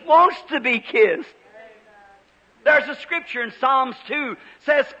 Jesus wants to be kissed. There's a scripture in Psalms 2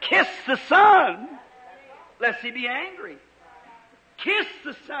 says, kiss the Son, lest he be angry. Kiss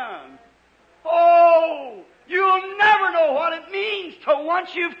the Son. Oh, you'll never know what it means till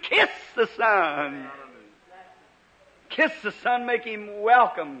once you've kissed the Son. Kiss the Son, make Him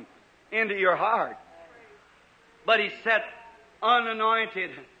welcome into your heart. But He sat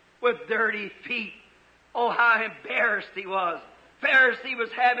unanointed with dirty feet. Oh, how embarrassed he was. Pharisee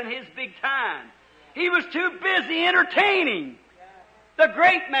was having his big time. He was too busy entertaining the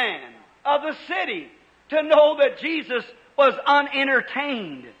great man of the city to know that Jesus was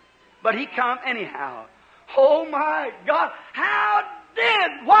unentertained. But he come anyhow. Oh my God,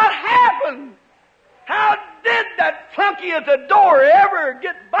 what happened? How did that flunky at the door ever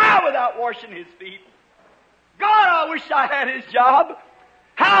get by without washing his feet? God, I wish I had his job.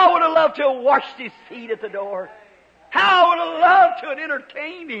 How I would have loved to have washed his feet at the door. How I would have loved to have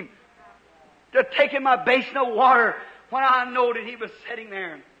entertained him, to take him my basin of water when I know that he was sitting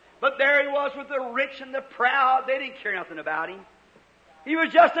there. But there he was with the rich and the proud. They didn't care nothing about him. He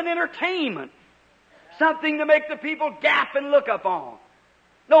was just an entertainment. Something to make the people gap and look upon.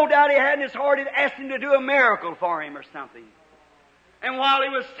 No doubt he had in his heart he'd asked him to do a miracle for him or something. And while he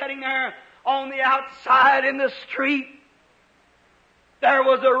was sitting there on the outside in the street, there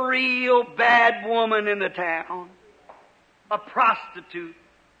was a real bad woman in the town. A prostitute.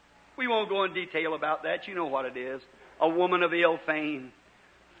 We won't go in detail about that. You know what it is. A woman of ill fame.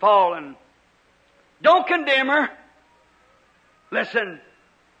 Fallen. Don't condemn her. Listen,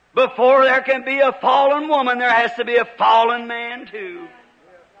 before there can be a fallen woman, there has to be a fallen man too.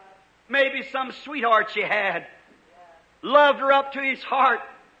 Maybe some sweetheart she had loved her up to his heart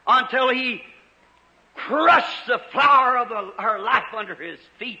until he crushed the flower of her life under his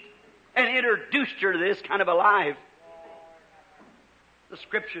feet and introduced her to this kind of a life. The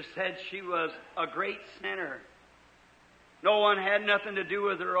Scripture said she was a great sinner. No one had nothing to do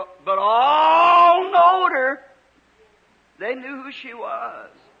with her, but all knowed her. They knew who she was.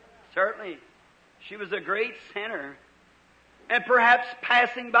 Certainly, she was a great sinner. And perhaps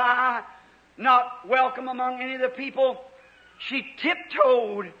passing by, not welcome among any of the people, she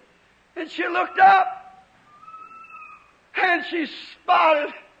tiptoed and she looked up and she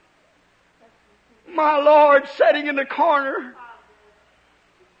spotted my Lord sitting in the corner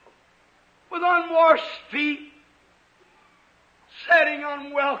with unwashed feet, sitting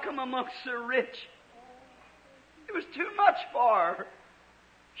unwelcome amongst the rich. It was too much for her.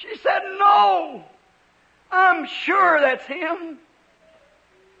 She said, "No, I'm sure that's him.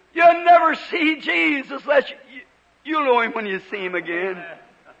 You'll never see Jesus unless you'll know him when you see him again.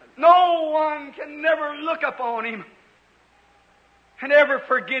 No one can never look upon him and ever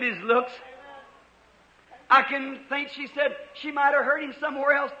forget his looks." I can think, she said, she might have heard him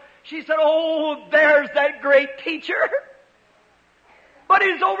somewhere else. She said, "Oh, there's that great teacher. But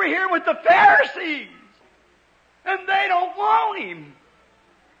he's over here with the Pharisees, and they don't want him."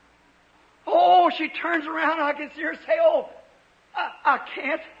 Oh, she turns around and I can see her say, "Oh, I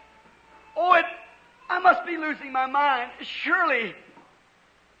can't. Oh, I must be losing my mind. Surely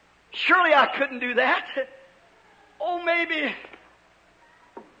I couldn't do that. Oh, maybe,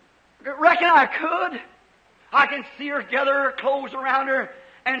 reckon I could." I can see her gather her clothes around her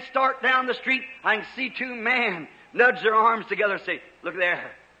and start down the street. I can see two men nudge their arms together and say, "Look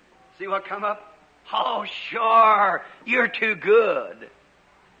there. See what come up? Oh, sure, you're too good.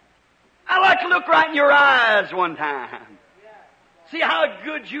 I'd like to look right in your eyes one time. See how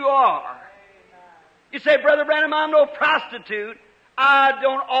good you are." You say, "Brother Branham, I'm no prostitute." I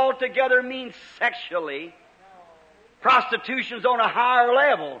don't altogether mean sexually. Prostitution's on a higher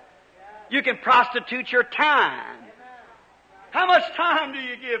level. You can prostitute your time. How much time do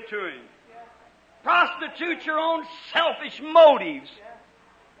you give to him? Prostitute your own selfish motives.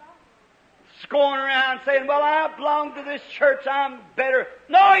 It's going around saying, "Well, I belong to this church, I'm better."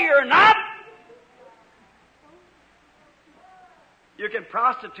 No, you're not. You can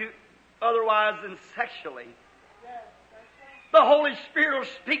prostitute otherwise than sexually. The Holy Spirit will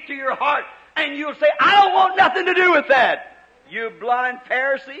speak to your heart and you'll say, "I don't want nothing to do with that." You blind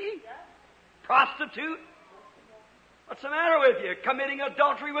Pharisee, prostitute. What's the matter with you? Committing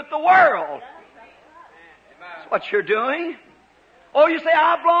adultery with the world. That's what you're doing. Oh, you say,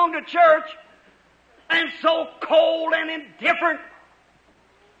 "I belong to church," and so cold and indifferent.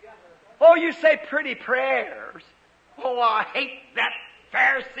 Oh, you say pretty prayers. Oh, I hate that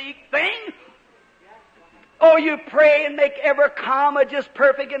Pharisee thing. Oh, you pray and make every comma just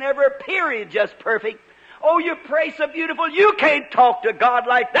perfect and every period just perfect. Oh, you pray so beautiful. You can't talk to God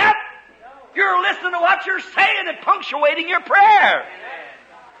like that. You're listening to what you're saying and punctuating your prayer.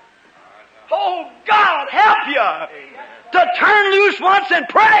 Oh, God, help you to turn loose once and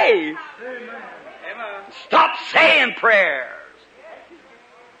pray. Stop saying prayers.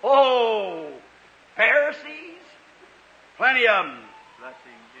 Oh, Pharisees, plenty of them.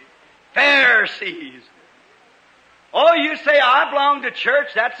 Pharisees. Oh, you say, I belong to church,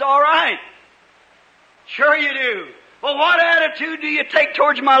 that's all right. Sure you do. Well, what attitude do you take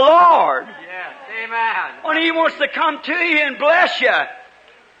towards my Lord? Yes, amen. When He wants to come to you and bless you,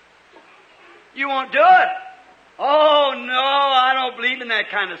 you won't do it. Oh, no, I don't believe in that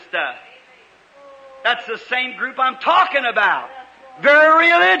kind of stuff. That's the same group I'm talking about. Very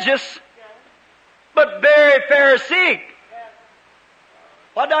religious, but very Pharisaic.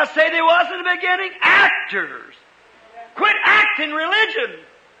 What did I say they was in the beginning? Actors. Quit acting religion.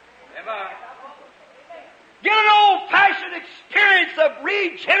 Amen. Get an old-fashioned experience of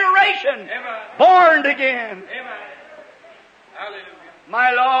regeneration. Amen. Born again. Amen. Hallelujah.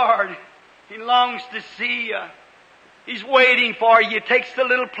 My Lord, He longs to see you. He's waiting for you. He takes the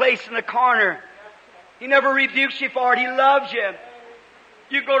little place in the corner. He never rebukes you for it. He loves you.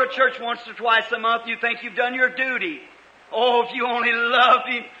 You go to church once or twice a month, you think you've done your duty. Oh, if you only loved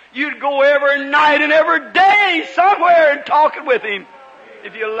Him, you'd go every night and every day somewhere and talking with Him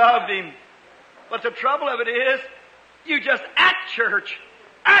if you loved Him. But the trouble of it is, you just act church,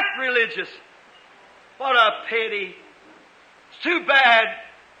 act religious. What a pity. It's too bad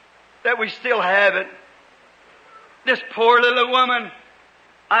that we still have it. This poor little woman,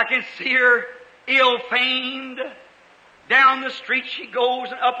 I can see her ill-famed. Down the street she goes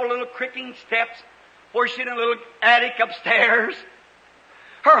and up a little creaking steps where she's in a little attic upstairs.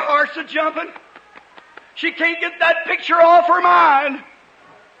 Her heart's a-jumping. She can't get that picture off her mind.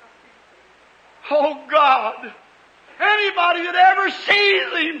 Oh, God, anybody that ever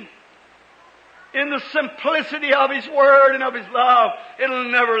sees Him in the simplicity of His Word and of His love, it'll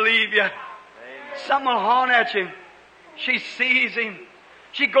never leave you. Amen. Something will haunt at you. She sees Him.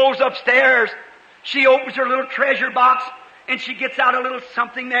 She goes upstairs. She opens her little treasure box and she gets out a little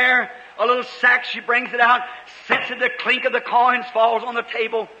something there, a little sack. She brings it out, sets it, the clink of the coins falls on the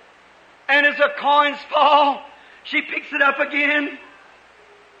table. And as the coins fall, she picks it up again.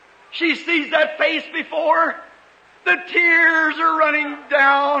 She sees that face before her. The tears are running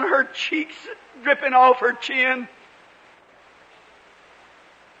down her cheeks, dripping off her chin.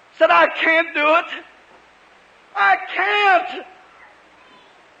 Said, I can't do it. I can't.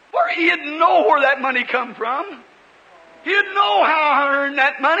 For he'd know where that money come from. He'd know how I earned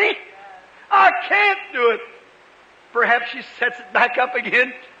that money. I can't do it. Perhaps she sets it back up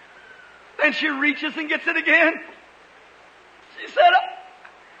again. Then she reaches and gets it again. She said,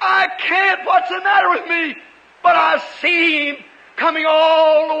 I can't. What's the matter with me? But I see him coming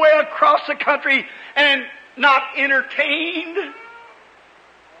all the way across the country and not entertained.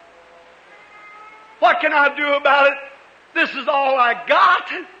 What can I do about it? This is all I got.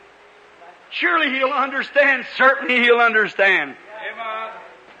 Surely he'll understand. Certainly he'll understand. Amen.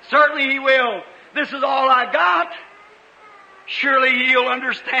 Certainly he will. This is all I got. Surely he'll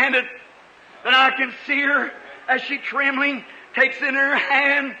understand it. Then I can see her as she trembling takes it in her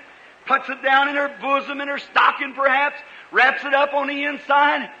hand, puts it down in her bosom, in her stocking perhaps, wraps it up on the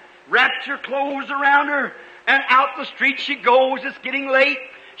inside, wraps her clothes around her, and out the street she goes. It's getting late.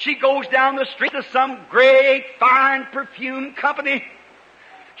 She goes down the street to some great, fine perfume company.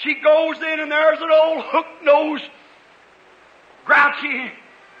 She goes in and there's an old hook-nosed, grouchy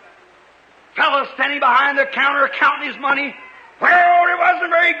fellow standing behind the counter counting his money. Well, it wasn't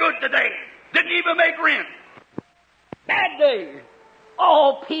very good today. Didn't even make rent. Bad day.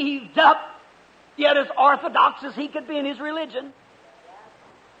 All peeved up, yet as orthodox as he could be in his religion.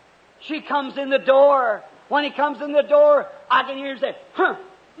 She comes in the door. When he comes in the door, I can hear him say, huh.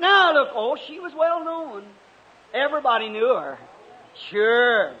 Now look, oh, she was well known. Everybody knew her.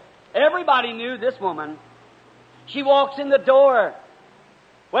 Sure. Everybody knew this woman. She walks in the door.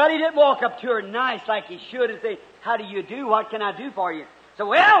 Well, he didn't walk up to her nice like he should and say, how do you do? What can I do for you? So,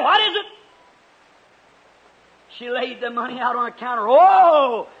 well, what is it? She laid the money out on the counter.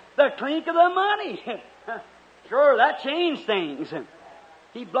 Oh, the clink of the money. Sure, that changed things.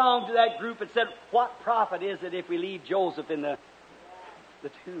 He belonged to that group and said, what profit is it if we leave Joseph in the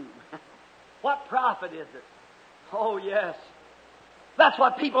tomb? What profit is it? Oh, yes. That's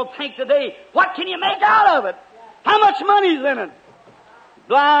what people think today. What can you make out of it? How much money's in it?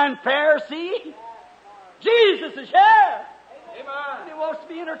 Blind Pharisee. Jesus is here. Amen. He wants to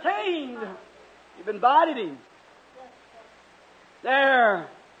be entertained. You've invited him. There.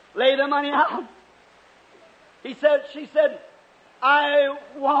 Lay the money out. She said, I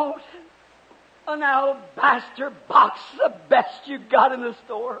want an alabaster box, the best you got in the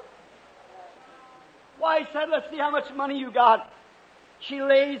store. Why, he said, let's see how much money you got. She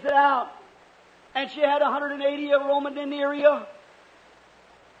lays it out. And she had 180 of Roman denarii.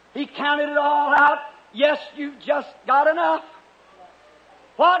 He counted it all out. Yes, you've just got enough.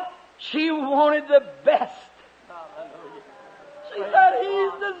 What? She wanted the best. She said,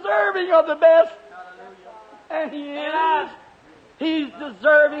 he's deserving of the best. And he is. He's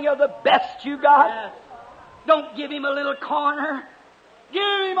deserving of the best you got. Don't give him a little corner.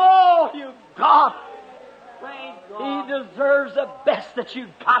 Give him all you've got. He deserves the best that you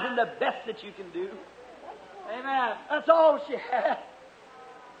got and the best that you can do. Amen. That's all she had.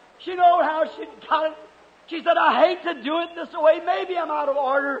 She knew how she got it. She said, I hate to do it this way. Maybe I'm out of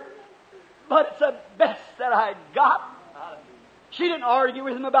order. But it's the best that I got. She didn't argue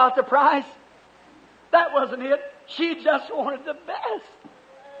with him about the price. That wasn't it. She just wanted the best.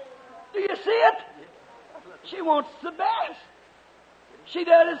 Do you see it? She wants the best. She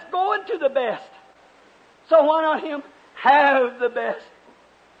said, it's going to the best. So why not him have the best?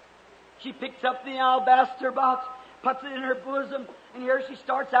 She picks up the alabaster box, puts it in her bosom, and here she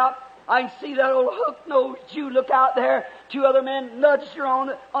starts out. I can see that old hook-nosed Jew look out there. Two other men nudged her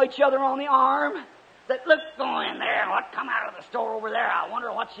on each other on the arm. Said, look, go in there. What come out of the store over there? I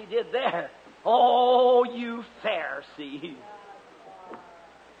wonder what she did there. Oh, you Pharisee.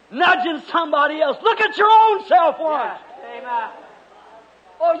 Nudging somebody else. Look at your own self once. Amen.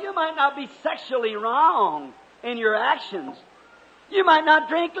 Oh, you might not be sexually wrong in your actions. You might not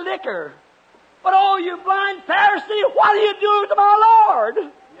drink liquor. But oh, you blind Pharisee, what do you do to my Lord?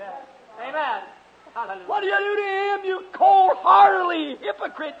 Yes. Amen. Hallelujah. What do you do to him, you cold-heartedly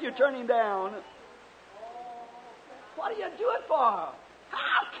hypocrite? You turn him down. What do you do it for?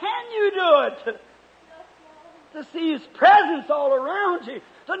 How can you do it? To see his presence all around you.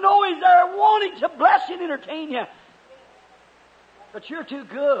 To know he's there wanting to bless you and entertain you. But you're too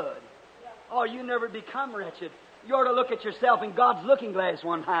good. Oh, you never become wretched. You ought to look at yourself in God's looking glass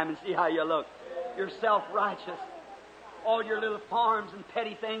one time and see how you look. You're self-righteous. All your little forms and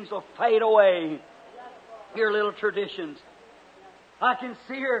petty things will fade away. Your little traditions. I can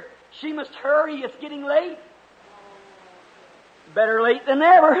see her. She must hurry. It's getting late. Better late than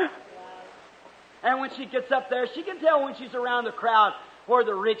never. And when she gets up there, she can tell when she's around the crowd where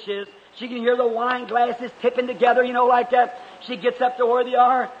the rich is. She can hear the wine glasses tipping together, like that. She gets up to where they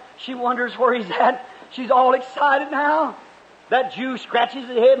are. She wonders where he's at. She's all excited now. That Jew scratches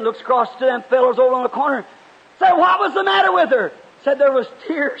his head and looks across to them fellows over on the corner. Said, what was the matter with her? Said there was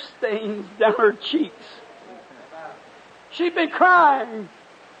tear stains down her cheeks. She'd been crying.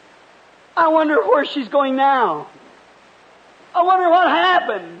 I wonder where she's going now. I wonder what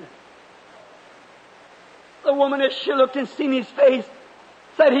happened. The woman, as she looked and seen his face,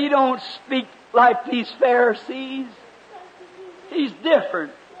 said, he don't speak like these Pharisees. He's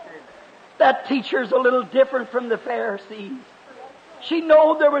different. That teacher's a little different from the Pharisees. She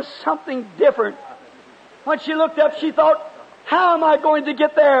knew there was something different. When she looked up, she thought, how am I going to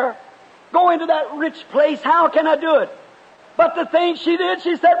get there? Go into that rich place, how can I do it? But the thing she did,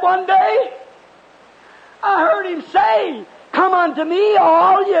 she said, one day, I heard him say, come unto me,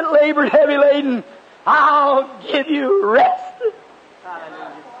 all ye labored heavy laden. I'll give you rest.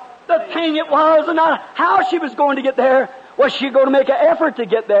 The thing it was, and not how she was going to get there, was she going to make an effort to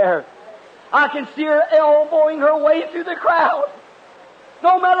get there. I can see her elbowing her way through the crowd.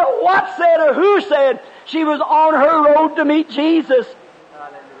 No matter what said or who said, she was on her road to meet Jesus.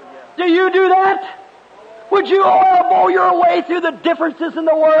 Do you do that? Would you elbow your way through the differences in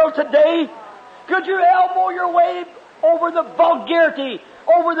the world today? Could you elbow your way over the vulgarity,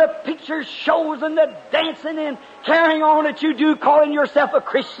 over the picture shows and the dancing and carrying on that you do, calling yourself a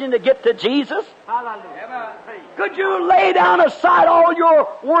Christian to get to Jesus? Hallelujah. Could you lay down aside all your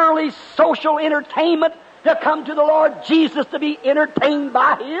worldly social entertainment to come to the Lord Jesus to be entertained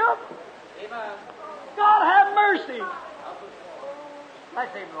by Him? Amen. God have mercy.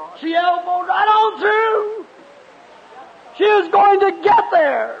 She elbowed right on through. She was going to get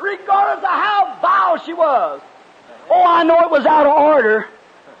there, regardless of how vile she was. Oh, I know it was out of order.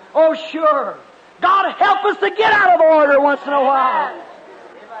 Oh, sure. God help us to get out of order once in a while.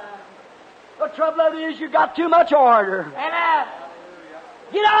 The trouble of it is you got too much order. Amen.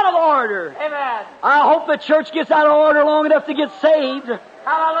 Get out of order. Amen. I hope the church gets out of order long enough to get saved.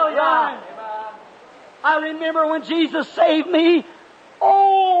 Hallelujah. Right. I remember when Jesus saved me.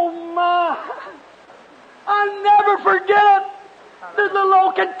 Oh, my. I'll never forget it. This little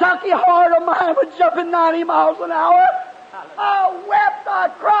old Kentucky heart of mine was jumping 90 miles an hour. I wept, I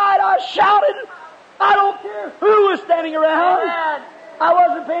cried, I shouted. I don't care who was standing around. I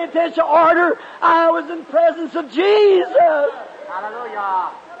wasn't paying attention to order. I was in the presence of Jesus.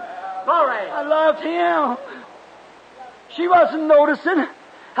 Hallelujah. Glory. I loved Him. She wasn't noticing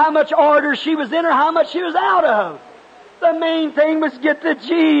how much order she was in or how much she was out of. The main thing was get to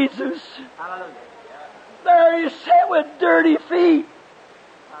Jesus. Hallelujah. There He sat with dirty feet.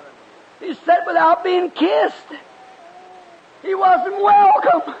 He sat without being kissed. He wasn't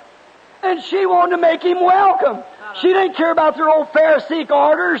welcome. And she wanted to make Him welcome. She didn't care about their old Pharisaic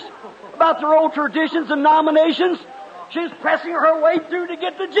orders, about their old traditions and nominations. She was pressing her way through to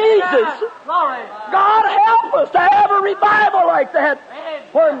get to Jesus. Glory. God help us to have a revival like that,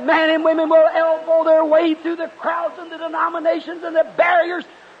 where men and women will elbow their way through the crowds and the denominations and the barriers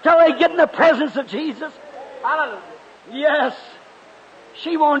till they get in the presence of Jesus. Hallelujah. Yes,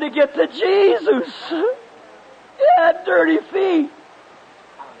 she wanted to get to Jesus. He had dirty feet.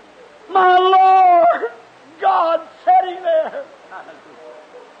 My Lord, God sitting there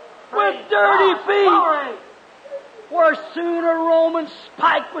with dirty feet. Glory. Where soon a Roman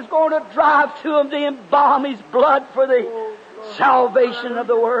spike was going to drive to Him to embalm His blood for the salvation of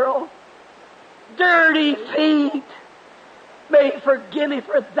the world. Dirty feet. May He forgive me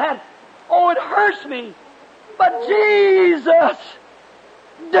for that. Oh, it hurts me. But Jesus,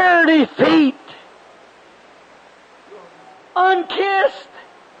 dirty feet. Unkissed,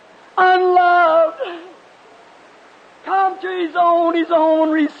 unloved. Come to His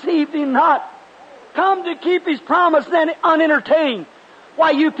own received Him not. Come to keep His promise, then unentertained.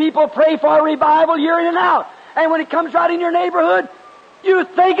 Why, you people pray for a revival year in and out. And when it comes right in your neighborhood, you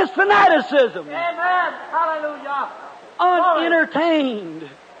think it's fanaticism. Amen. Hallelujah. Unentertained.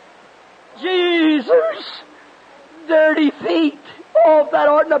 Jesus, dirty feet. Oh, if that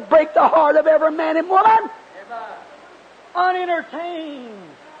oughtn't to break the heart of every man and woman. Amen. Unentertained.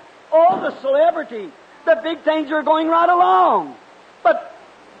 All the celebrity, the big things are going right along. But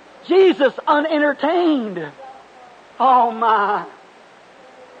Jesus unentertained. Oh my.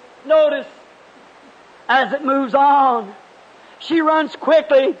 Notice, as it moves on, she runs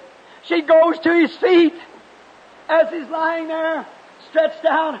quickly. She goes to His feet. As He's lying there, stretched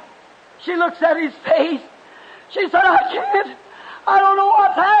out, she looks at His face. She said, I can't. I don't know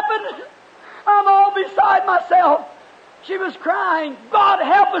what's happened. I'm all beside myself. She was crying. God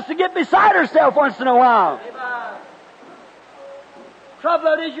help us to get beside herself once in a while. Amen.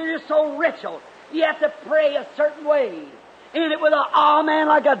 Trouble is, you're just so ritual. You have to pray a certain way. In it with a amen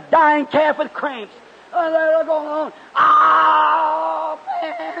like a dying calf with cramps. They're going on.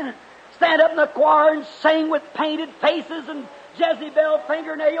 Amen. Stand up in the choir and sing with painted faces and Jezebel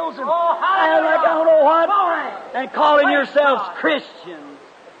fingernails and, and like I don't know what. And calling yourselves Christians.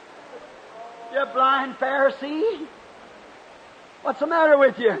 You blind Pharisee. What's the matter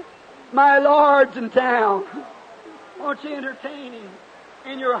with you? My Lord's in town. Won't you entertain Him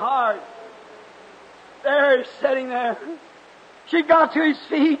in your heart? There He's sitting there. She got to His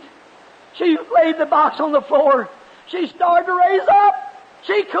feet. She laid the box on the floor. She started to raise up.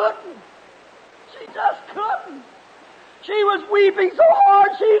 She couldn't. She just couldn't. She was weeping so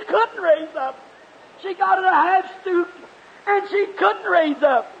hard she couldn't raise up. She got in a half stoop and she couldn't raise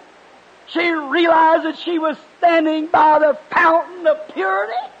up. She realized that she was standing by the fountain of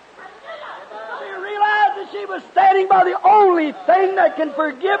purity. She realized that she was standing by the only thing that can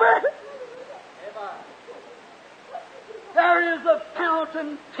forgive her. There is a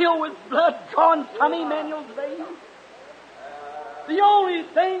fountain filled with blood drawn from Emmanuel's veins. The only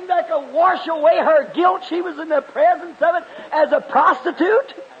thing that could wash away her guilt, she was in the presence of it as a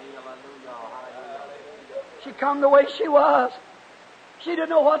prostitute. She come the way she was. She didn't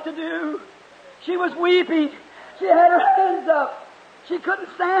know what to do. She was weeping. She had her hands up. She couldn't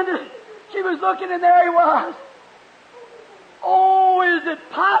stand it. She was looking, and there He was. Oh, is it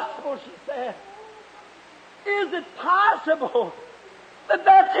possible, she said. Is it possible that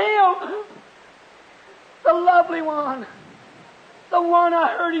that's Him? The lovely one. The one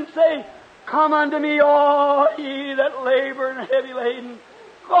I heard Him say, come unto me, all ye that labor and are heavy laden.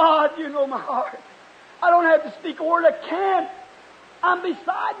 God, you know my heart. I don't have to speak a word. I can't. I'm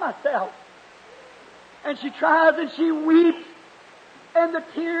beside myself. And she tries and she weeps, and the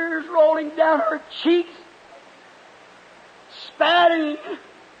tears rolling down her cheeks, spatting,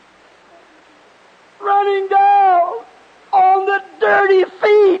 running down on the dirty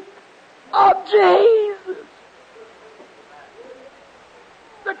feet of Jesus.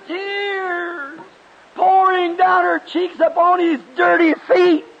 The tears pouring down her cheeks upon His dirty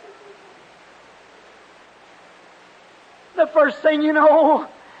feet. The first thing you know,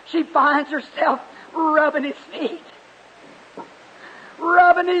 she finds herself rubbing his feet.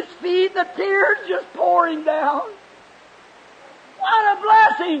 Rubbing his feet, the tears just pouring down. What a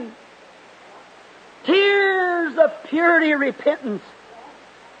blessing! Tears of purity, repentance.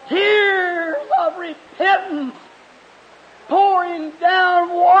 Tears of repentance pouring down,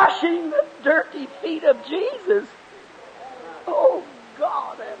 washing the dirty feet of Jesus. Oh,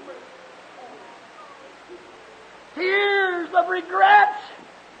 God have mercy. Tears of regret.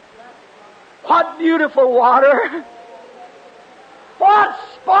 What beautiful water. What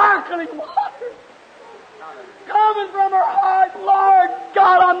sparkling water. Coming from her heart, Lord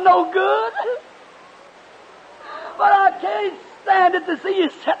God, I'm no good. But I can't stand it to see you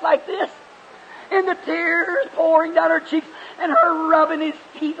sit like this. And the tears pouring down her cheeks and her rubbing his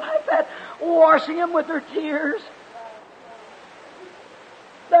feet like that, washing him with her tears.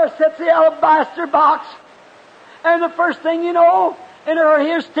 There sits the alabaster box. And the first thing you know, in her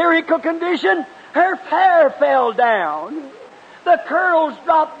hysterical condition, her hair fell down. The curls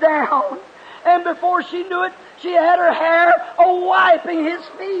dropped down. And before she knew it, she had her hair wiping his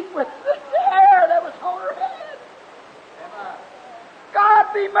feet with the hair that was on her head.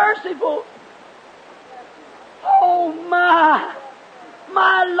 God be merciful. Oh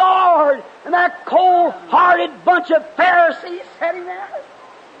my Lord. And that cold-hearted bunch of Pharisees sitting there.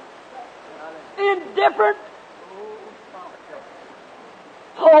 Indifferent.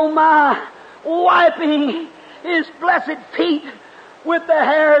 Oh my, wiping his blessed feet with the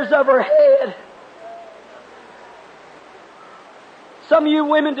hairs of her head. Some of you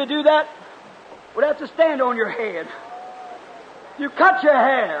women to do that would have to stand on your head. You cut your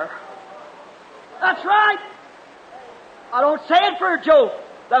hair. That's right. I don't say it for a joke.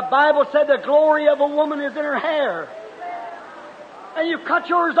 The Bible said the glory of a woman is in her hair. And you cut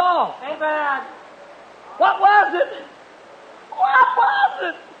yours off. Amen. What was it? What was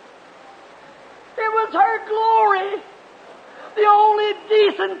it? It was her glory. The only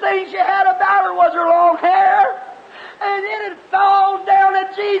decent thing she had about her was her long hair. And it had fallen down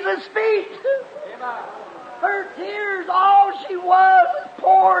at Jesus' feet. Amen. Her tears, all she was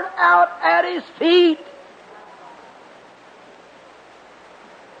poured out at His feet.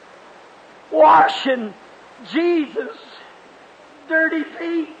 Washing Jesus' dirty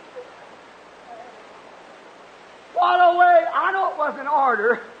feet. What a way. I know it wasn't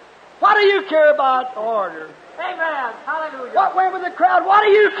order. What do you care about order? Amen. Hallelujah. What went with the crowd? What do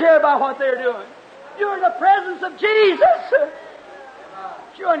you care about what they're doing? You're in the presence of Jesus.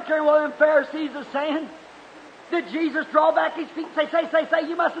 You don't care what them Pharisees are saying. Did Jesus draw back His feet and say,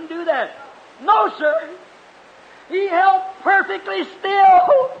 you mustn't do that? No, sir. He held perfectly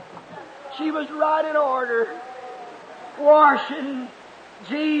still. She was right in order. Washing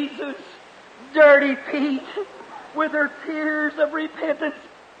Jesus' dirty feet with her tears of repentance.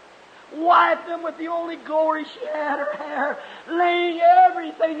 Wiped them with the only glory she had, her hair, laying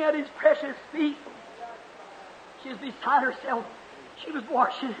everything at His precious feet. She was beside herself. She was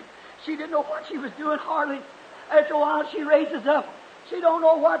washing. She didn't know what she was doing hardly. After a while she raises up. She don't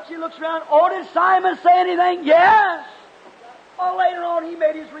know what. She looks around. Oh, did Simon say anything? Yes. Oh, later on he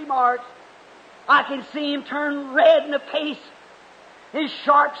made his remarks. I can see him turn red in the face. His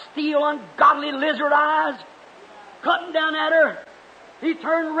sharp, steel, ungodly lizard eyes cutting down at her. He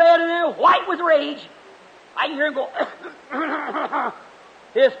turned red and then white with rage. I can hear him go,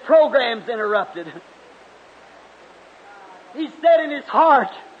 his program's interrupted. He said in his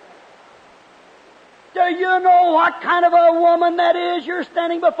heart, do you know what kind of a woman that is you're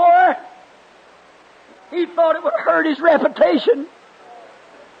standing before? He thought it would hurt his reputation.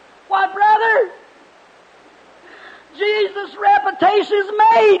 Why, brother, Jesus' reputation is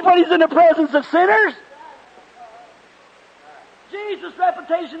made when He's in the presence of sinners. Jesus'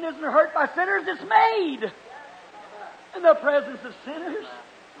 reputation isn't hurt by sinners, it's made in the presence of sinners.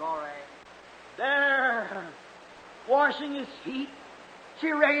 Glory. There, washing His feet,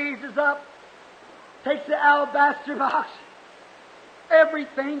 she raises up, takes the alabaster box.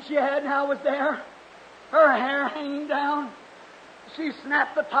 Everything she had now was there. Her hair hanging down. She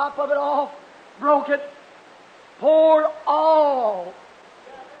snapped the top of it off, broke it, poured all.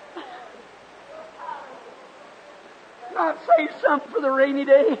 Not save some for the rainy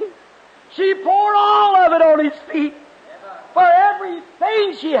day. She poured all of it on His feet. For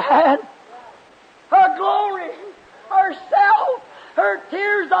everything she had. Her glory, herself, her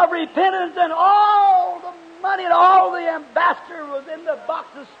tears of repentance, and all the money and all the ambassador was in the box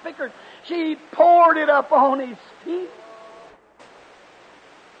of spigot. She poured it up on His feet.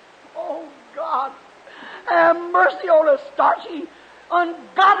 Oh, God, have mercy on a starchy,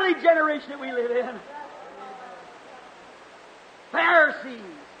 ungodly generation that we live in. Pharisees,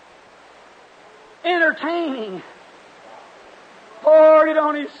 entertaining, poured it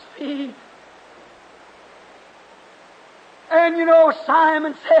on his feet. And you know,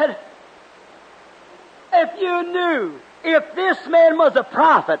 Simon said, if you knew, if this man was a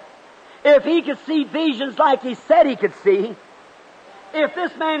prophet, if he could see visions like he said he could see, if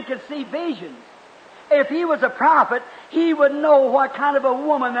this man could see visions, if he was a prophet, he would know what kind of a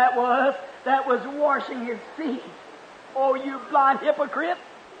woman that was washing his feet. Oh, you blind hypocrite.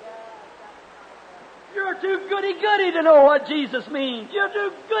 You're too goody-goody to know what Jesus means. You're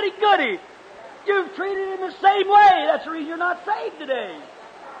too goody-goody. You've treated him the same way. That's the reason you're not saved today.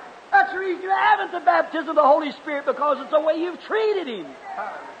 That's the reason you haven't the baptism of the Holy Spirit, because it's the way you've treated him.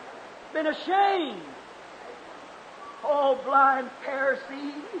 Been ashamed. Oh, blind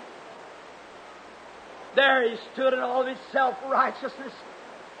Pharisee. There he stood in all of his self-righteousness.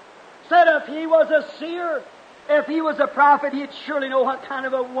 Said if he was a seer, if he was a prophet, he'd surely know what kind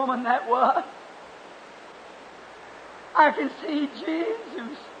of a woman that was. I can see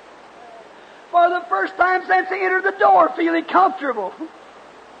Jesus, for the first time since he entered the door, feeling comfortable.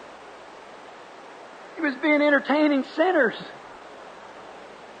 He was being entertaining sinners.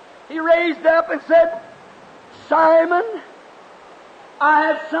 He raised up and said, Simon, I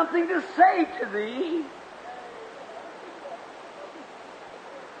have something to say to thee.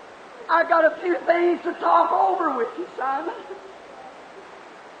 I got a few things to talk over with you, Simon.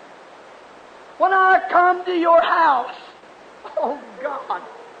 When I come to your house, oh God,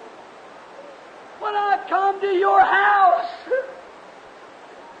 when I come to your house,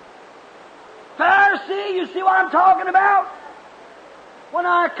 Pharisee, you see what I'm talking about? When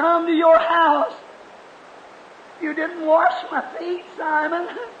I come to your house, you didn't wash my feet, Simon.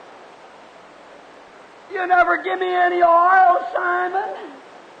 You never give me any oil, Simon.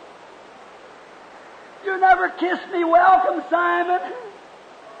 You never kissed me welcome, Simon.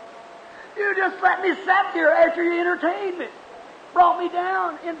 You just let me sit here after you entertained me, brought me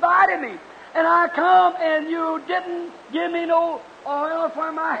down, invited me, and I come and you didn't give me no oil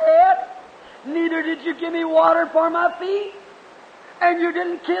for my head, neither did you give me water for my feet, and you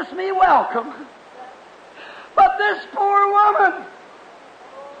didn't kiss me welcome. But this poor woman,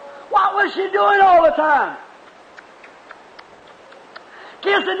 what was she doing all the time?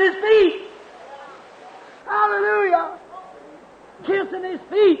 Kissing his feet. Hallelujah. Kissing his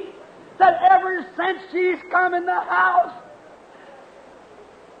feet. That ever since she's come in the house,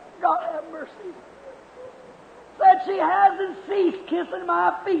 God have mercy, that she hasn't ceased kissing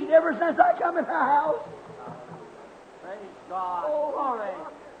my feet ever since I come in the house. Praise God. Oh, glory.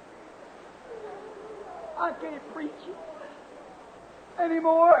 I can't preach it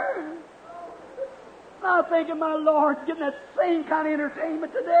anymore. I'm thinking my Lord's getting that same kind of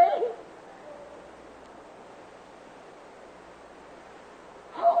entertainment today.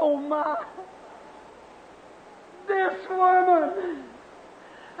 Oh my! This woman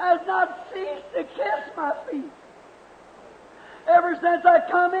has not ceased to kiss my feet ever since I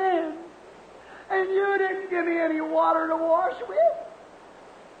come in, and you didn't give me any water to wash with.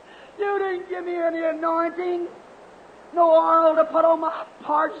 You didn't give me any anointing, no oil to put on my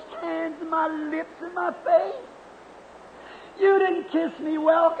parched hands and my lips and my face. You didn't kiss me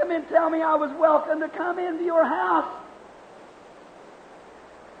welcome and tell me I was welcome to come into your house.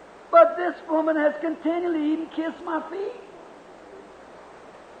 But this woman has continually even kissed my feet.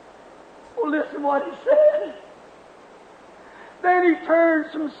 Well, listen what he said. Then he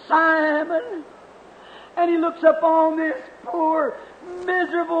turns from Simon and he looks upon this poor,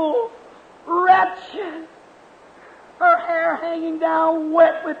 miserable wretch, her hair hanging down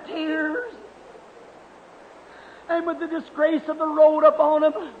wet with tears, and with the disgrace of the road upon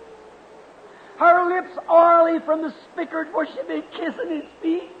him, her lips oily from the spigot where she'd been kissing his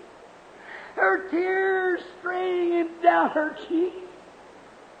feet, her tears straining down her cheeks.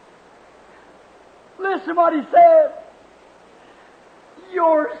 Listen what he said.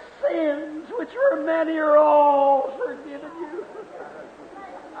 Your sins, which were many, are all forgiven you.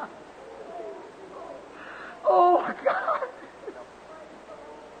 Oh, God.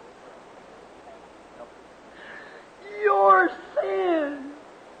 Your sins,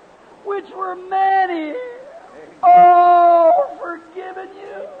 which were many, all forgiven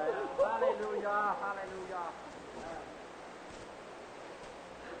you. Hallelujah, hallelujah.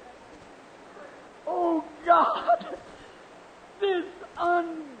 Oh, God. This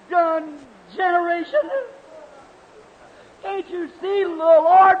undone generation. Can't you see the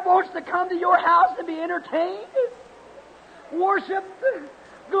Lord wants to come to your house and be entertained, worshiped,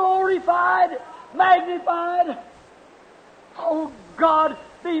 glorified, magnified? Oh, God,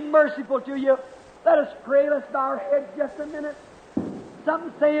 be merciful to you. Let us pray. Let's bow our heads just a minute.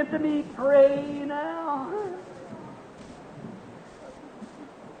 Something saying to me, pray now.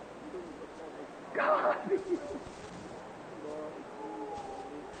 God.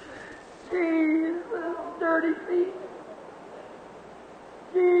 Jesus, dirty feet.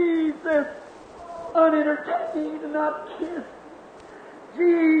 Jesus, unentertained and not kissed.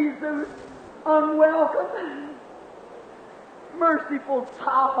 Jesus, unwelcome. Merciful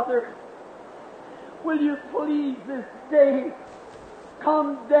Father, will you please this day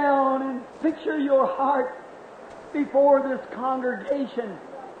come down and picture your heart before this congregation,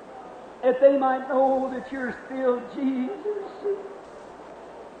 if they might know that you're still Jesus.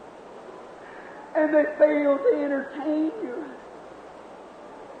 And they fail to entertain you.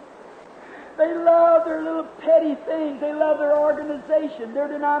 They love their little petty things. They love their organization, their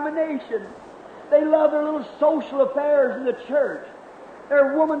denomination. They love their little social affairs in the church,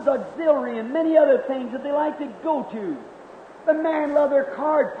 their woman's auxiliary, and many other things that they like to go to. The man loves their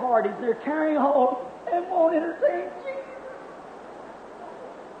card parties they're carrying home and won't entertain Jesus.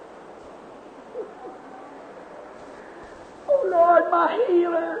 Oh Lord, my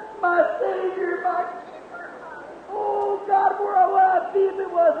healer, my Savior, my keeper. Oh God, where would I be if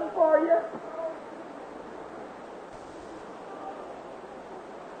it wasn't for you?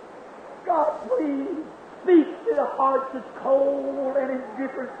 God, please speak to the hearts that's cold and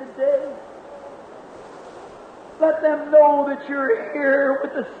indifferent today. Let them know that you're here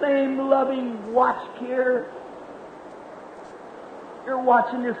with the same loving watch care. You're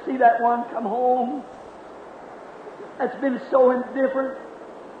watching to see that one come home that's been so indifferent,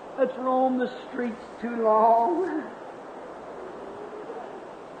 that's roamed the streets too long.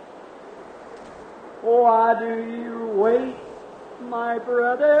 Oh, why do you wait, my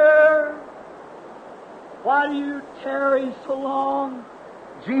brother? Why do you tarry so long?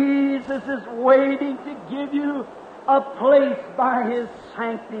 Jesus is waiting to give you a place by His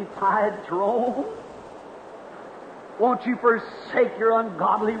sanctified throne. Won't you forsake your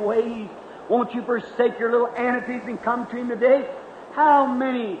ungodly ways? Won't you forsake your little anities and come to Him today? How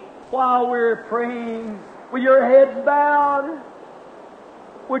many, while we're praying, with your heads bowed,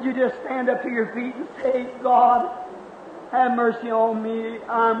 would you just stand up to your feet and say, God, have mercy on me.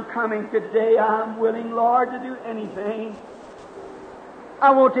 I'm coming today. I'm willing, Lord, to do anything. I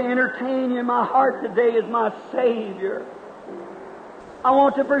want to entertain you in my heart today as my Savior. I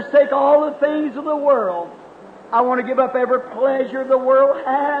want to forsake all the things of the world. I want to give up every pleasure the world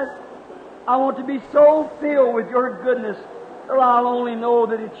has. I want to be so filled with your goodness that I'll only know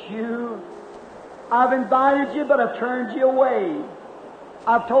that it's you. I've invited you, but I've turned you away.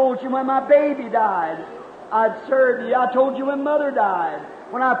 I've told you when my baby died, I'd serve you. I told you when Mother died.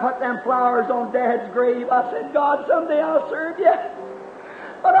 When I put them flowers on Dad's grave, I said, God, someday I'll serve you.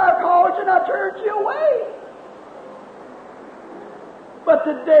 But I called you and I turned you away. But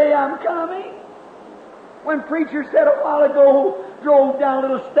today I'm coming. When preacher said a while ago, drove down a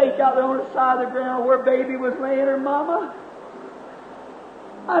little stake out there on the side of the ground where baby was laying her mama,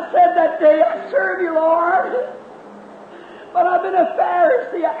 I said that day, I serve you, Lord. But I've been a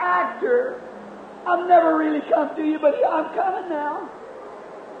Pharisee, an actor. I've never really come to you, but I'm coming now.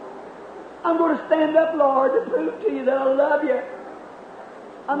 I'm going to stand up, Lord, to prove to you that I love you.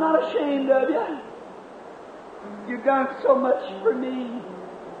 I'm not ashamed of you. You've done so much for me.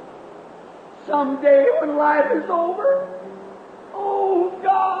 Someday when life is over, oh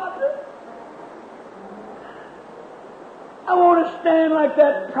God, I want to stand like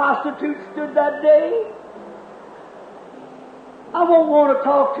that prostitute stood that day. I won't want to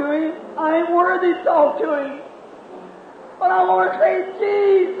talk to him. I ain't worthy to talk to him. But I want to say,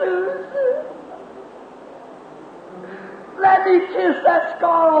 Jesus, let me kiss that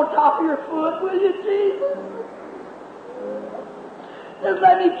scar on top of your foot, will you, Jesus? Just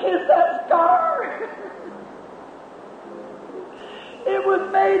let me kiss that scar. It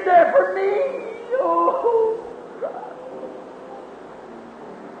was made there for me. Oh, God.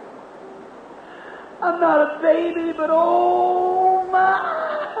 I'm not a baby, but oh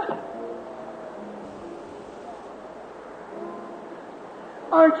my.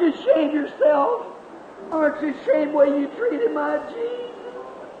 Aren't you ashamed of yourself? Aren't you ashamed of the way you treated my Jesus?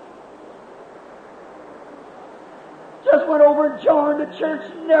 Just went over and joined the church,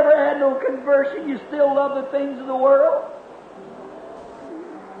 never had no conversion. You still love the things of the world.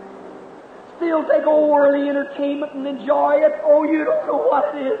 Still take old worldly entertainment and enjoy it. Oh, you don't know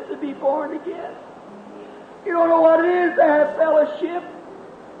what it is to be born again. You don't know what it is to have fellowship.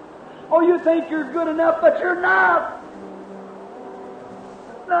 Oh, you think you're good enough, but you're not.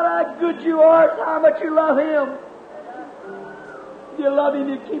 It's not how good you are, it's how much you love Him. If you love Him,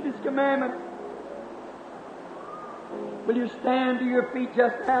 you keep His commandments. Will you stand to your feet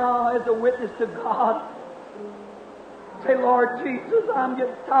just now as a witness to God? Say, Lord Jesus, I'm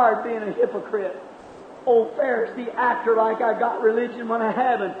getting tired of being a hypocrite. Old Pharisee actor like I got religion when I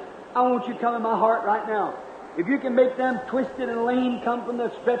haven't. I want you to come in my heart right now. If you can make them twisted and lame come from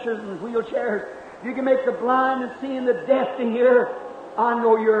the stretchers and wheelchairs, if you can make the blind to see and the deaf to hear, I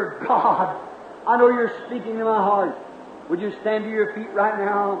know you're God. I know you're speaking to my heart. Would you stand to your feet right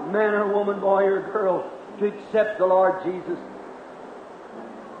now, man or woman, boy or girl, to accept the Lord Jesus?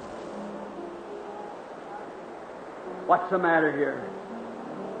 What's the matter here?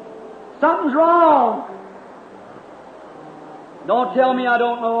 Something's wrong. Don't tell me I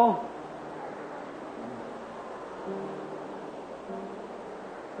don't know.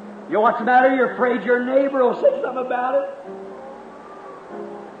 You know what's the matter? You're afraid your neighbor will say something about it.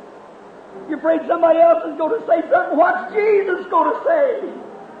 You're afraid somebody else is going to say something. What's Jesus going to say?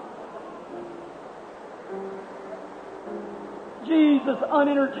 Jesus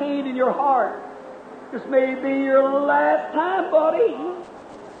unentertained in your heart. This may be your last time, buddy.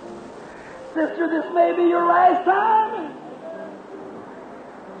 Sister, this may be your last time.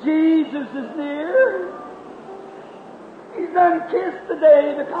 Jesus is near. He's done kissed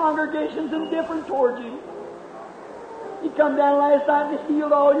today. The congregation's indifferent towards you. He come down last night and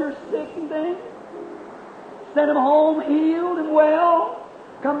healed all your sick and things. Sent them home healed and well.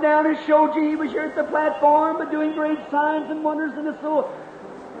 Come down and showed you He was here at the platform, but doing great signs and wonders in this little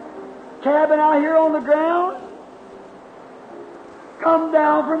cabin out here on the ground. Come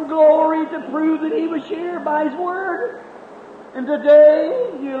down from glory to prove that He was here by His Word. And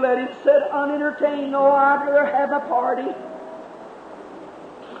today, you let Him sit unentertained. No, I'd rather have a party.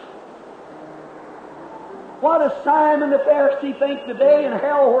 What does Simon the Pharisee think today in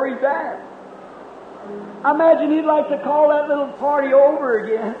hell where he's at? I imagine he'd like to call that little party over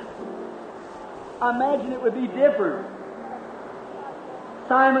again. I imagine it would be different.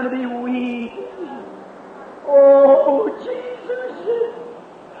 Simon would be weak. Oh, Jesus,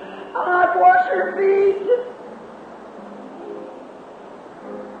 I'd wash your feet.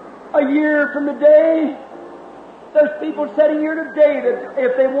 A year from today, there's people sitting here today that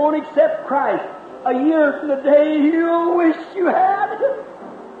if they won't accept Christ, a year from today, you'll wish you had.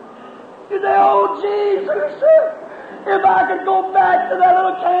 You say, oh, Jesus, if I could go back to that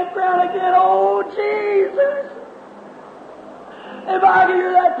little campground again, oh, Jesus. If I could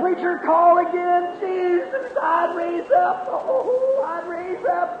hear that preacher call again, Jesus, I'd raise up. Oh, I'd raise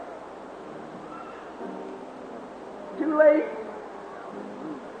up. Too late.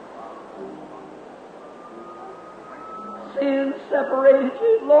 Sin separated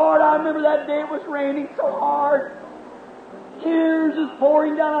you. Lord, I remember that day it was raining so hard. Tears is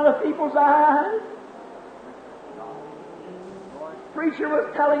pouring down out of people's eyes. Preacher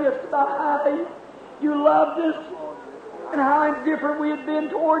was telling us about how you loved us and how indifferent we had been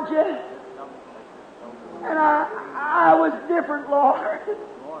towards you. And I was different, Lord.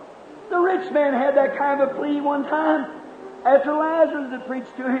 The rich man had that kind of a plea one time after Lazarus had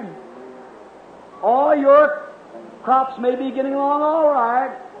preached to him. Oh, your crops may be getting along all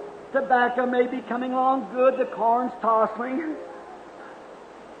right. Tobacco may be coming along good. The corn's tossing.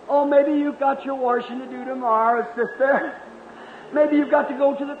 Oh, maybe you've got your washing to do tomorrow, sister. Maybe you've got to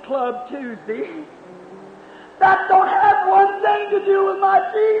go to the club Tuesday. That don't have one thing to do with my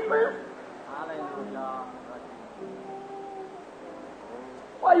Jesus. Hallelujah.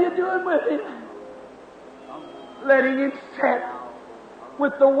 What are you doing with Him? Letting Him sit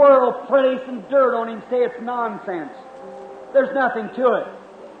with the world placing dirt on Him, say it's nonsense. There's nothing to it.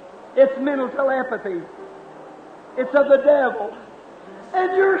 It's mental telepathy. It's of the devil.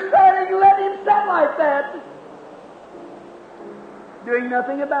 And you're sitting, let Him sit like that, doing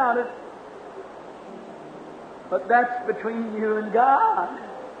nothing about it. But that's between you and God.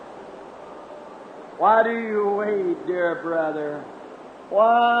 Why do you wait, dear brother?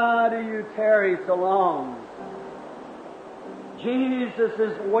 Why do you tarry so long? Jesus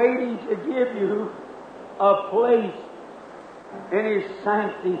is waiting to give you a place in His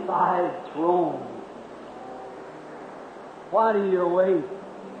sanctified throne. Why do you wait?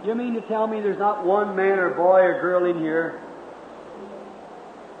 You mean to tell me there's not one man or boy or girl in here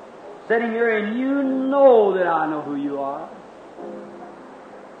sitting here and you know that I know who you are?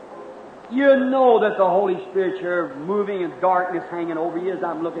 You know that the Holy Spirit's here moving and darkness hanging over you as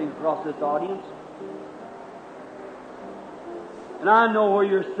I'm looking across this audience. And I know where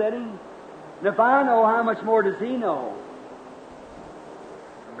you're sitting. And if I know, how much more does He know?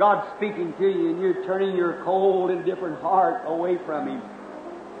 God's speaking to you and you're turning your cold, indifferent heart away from Him.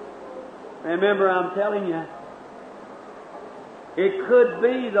 Remember, I'm telling you, it could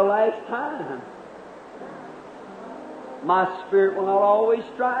be the last time. My spirit will not always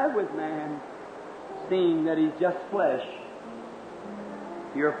strive with man, seeing that he's just flesh.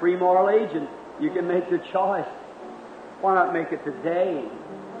 You're a free moral agent. You can make the choice. Why not make it today?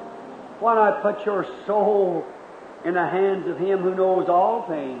 Why not put your soul in the hands of Him who knows all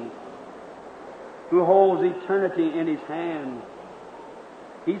things, who holds eternity in His hand?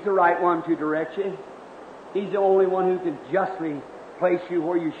 He's the right one to direct you. He's the only one who can justly place you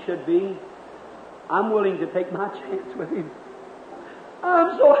where you should be. I'm willing to take my chance with Him.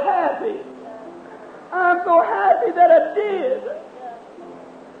 I'm so happy. I'm so happy that I did.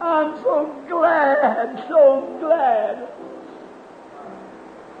 I'm so glad, so glad.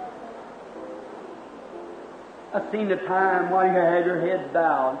 I've seen the time while you had your head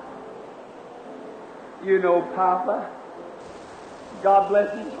bowed. You know, Papa, God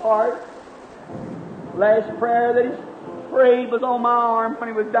bless his heart. Last prayer that he prayed was on my arm when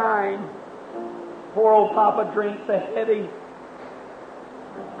he was dying. Poor old Papa drinks so heavy.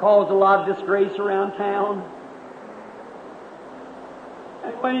 Caused a lot of disgrace around town.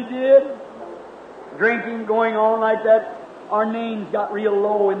 And when he did, drinking going on like that, our names got real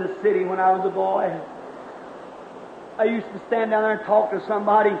low in the city when I was a boy. I used to stand down there and talk to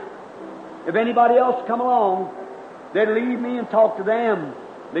somebody. If anybody else come along, they'd leave me and talk to them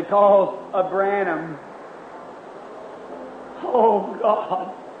because of Branham. Oh,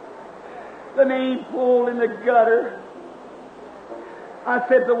 God. The name pulled in the gutter. I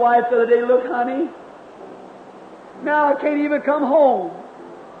said to the wife the other day, look, honey, now I can't even come home.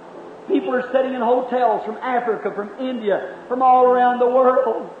 People are sitting in hotels from Africa, from India, from all around the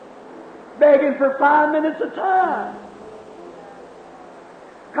world, begging for 5 minutes of time.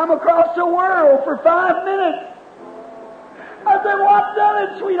 Come across the world for 5 minutes. I said, well, I've done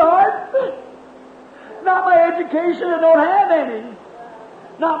it, sweetheart. Not my education, I don't have any.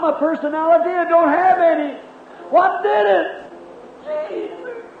 Not my personality, I don't have any. What did it?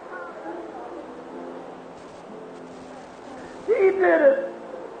 Jesus. He did it.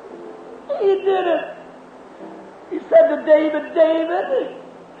 He did it. He said to David, David,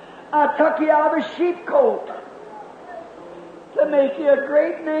 I took you out of a sheepcote to make you a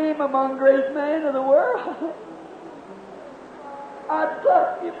great name among great men of the world. I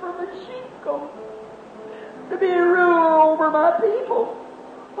took you from a sheepcote to be a ruler over my people.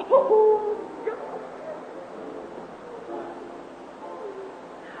 Oh, God.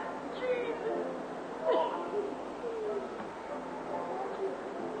 Jesus.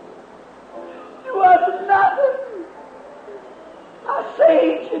 You wasn't nothing. I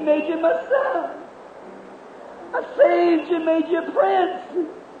saved you, made you my son. I saved you, made you a prince.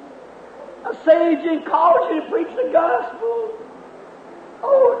 I saved you and called you to preach the gospel.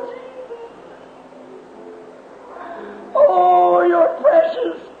 Oh, Jesus. Oh, your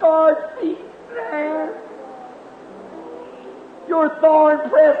precious scarred feet, man. Your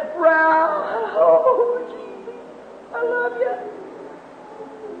thorn-pressed brow. Oh, Jesus. I love you.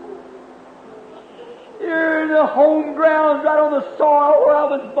 You're in the home grounds right on the soil where I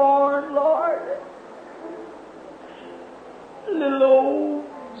was born, Lord. Little old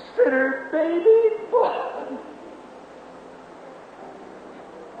sinner baby boy.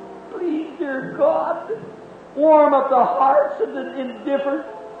 Please, dear God, warm up the hearts of the indifferent.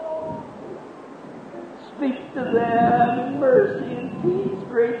 Speak to them in mercy and peace,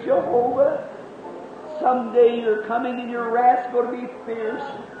 great Jehovah. Someday you're coming and your wrath's going to be fierce.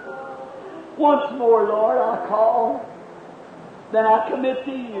 Once more, Lord, I call. Then I commit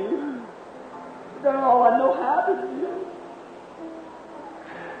to you. That's all I know how to do.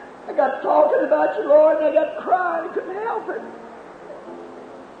 I got talking about you, Lord, and I got crying. I couldn't help it.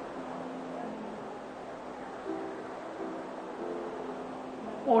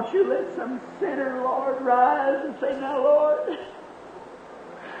 Won't you let some sinner, Lord, rise and say, now, Lord,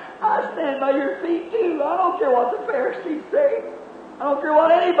 I stand by your feet too. I don't care what the Pharisees say. I don't care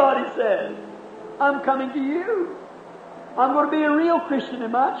what anybody says. I'm coming to you. I'm going to be a real Christian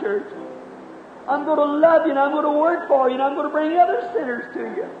in my church. I'm going to love you and I'm going to work for you and I'm going to bring other sinners to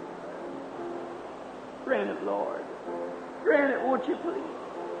you. Grant it, Lord. Grant it, won't you please?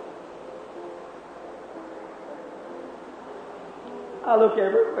 I look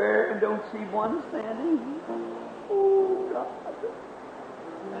everywhere and don't see one standing. Oh, God.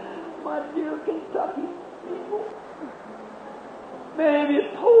 My dear Kentucky people. Many of you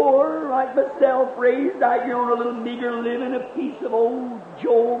poor, like myself, raised out here on a little meager living, a piece of old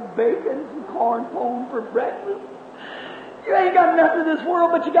Joe bacon and corn pone for breakfast. You ain't got nothing in this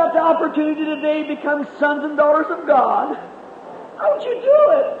world, but you got the opportunity today to become sons and daughters of God. Don't you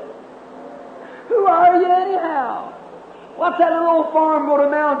do it? Who are you anyhow? What's that little old farm going to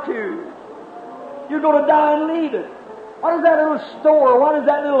amount to? You're going to die and leave it. What is that little store? What is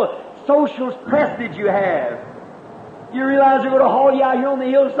that little social prestige you have? You realize they're going to haul you out here on the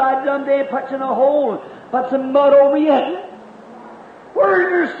hillside someday and put you in a hole and put some mud over you. Where's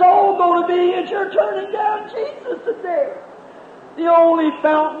your soul going to be as you're turning down Jesus today? The only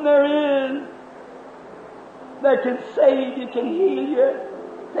fountain there is that can save you, can heal you,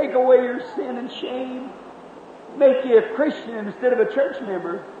 take away your sin and shame, make you a Christian instead of a church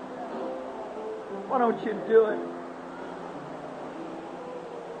member. Why don't you do it?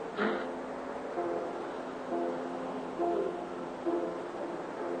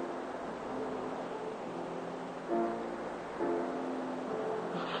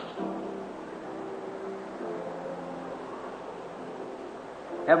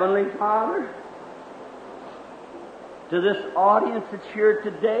 Heavenly Father, to this audience that's here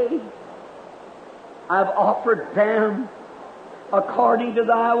today, I've offered them, according to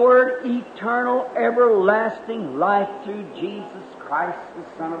Thy Word, eternal, everlasting life through Jesus Christ, the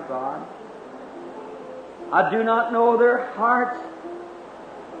Son of God. I do not know their hearts,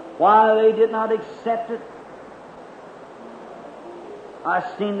 why they did not accept it.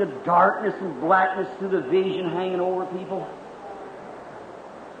 I've seen the darkness and blackness through the vision hanging over people.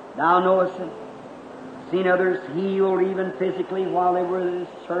 Thou knowest it. Seen others healed even physically while this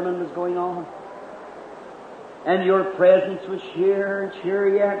sermon was going on. And your presence was here and here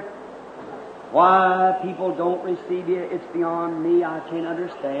yet. Why people don't receive you, it's beyond me. I can't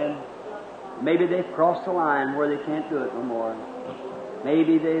understand. Maybe they've crossed the line where they can't do it no more.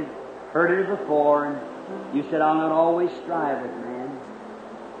 Maybe they've heard it before and you said, I'll not always strive with man.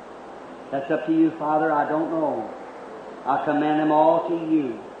 That's up to you, Father. I don't know. I commend them all to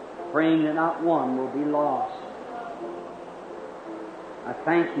you, praying that not one will be lost. I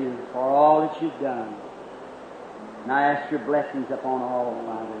thank you for all that you've done. And I ask your blessings upon all,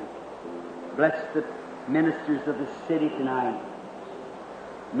 Father. Bless the ministers of the city tonight.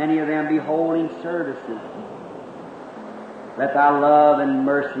 Many of them be holding services. Let thy love and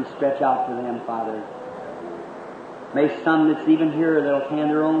mercy stretch out to them, Father. May some that's even here that'll attend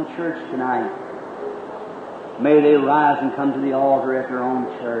their own church tonight, may they rise and come to the altar at their own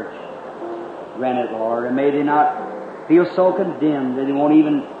church. Grant it, Lord. And may they not feel so condemned that they won't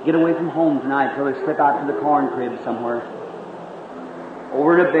even get away from home tonight till they slip out to the corn crib somewhere.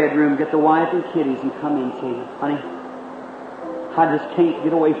 Over in a bedroom, get the wife and kiddies and come in and say, honey, I just can't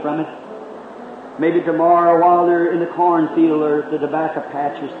get away from it. Maybe tomorrow while they're in the cornfield or at the tobacco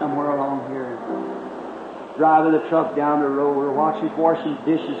patch or somewhere along here, driving the truck down the road or washing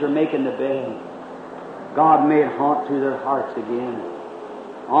dishes or making the bed, God may it haunt through their hearts again.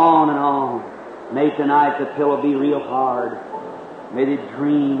 On and on. May tonight the pillow be real hard. May they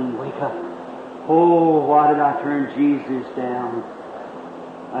dream and wake up. Oh, why did I turn Jesus down?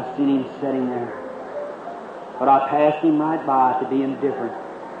 I seen him sitting there. But I passed him right by to be indifferent.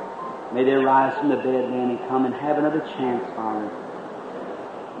 May they rise from the bed then and come and have another chance, Father.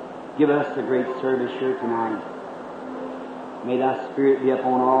 Give us a great service here tonight. May thy Spirit be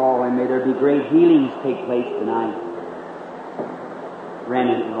upon all, and may there be great healings take place tonight. Grant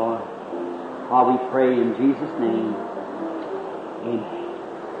it, Lord. While we pray in Jesus' name. Amen.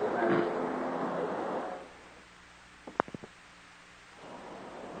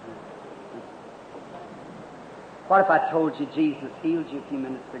 What if I told you Jesus healed you a few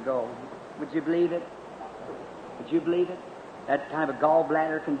minutes ago? Would you believe it? Would you believe it? That kind of a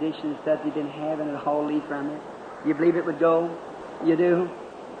gallbladder condition and stuff you've been having and all leave from it. You believe it would go? You do?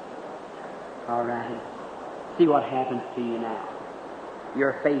 All right. See what happens to you now.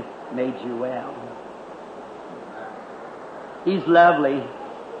 Your faith made you well. He's lovely.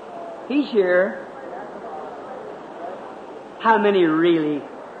 He's here. How many really,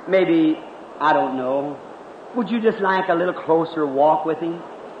 maybe, I don't know, would you just like a little closer walk with him?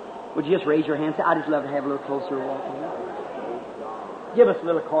 Would you just raise your hand and say, I'd just love to have a little closer walk with him? Give us a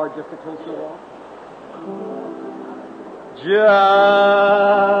little card, just a closer walk. Just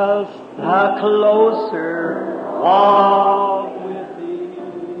a closer walk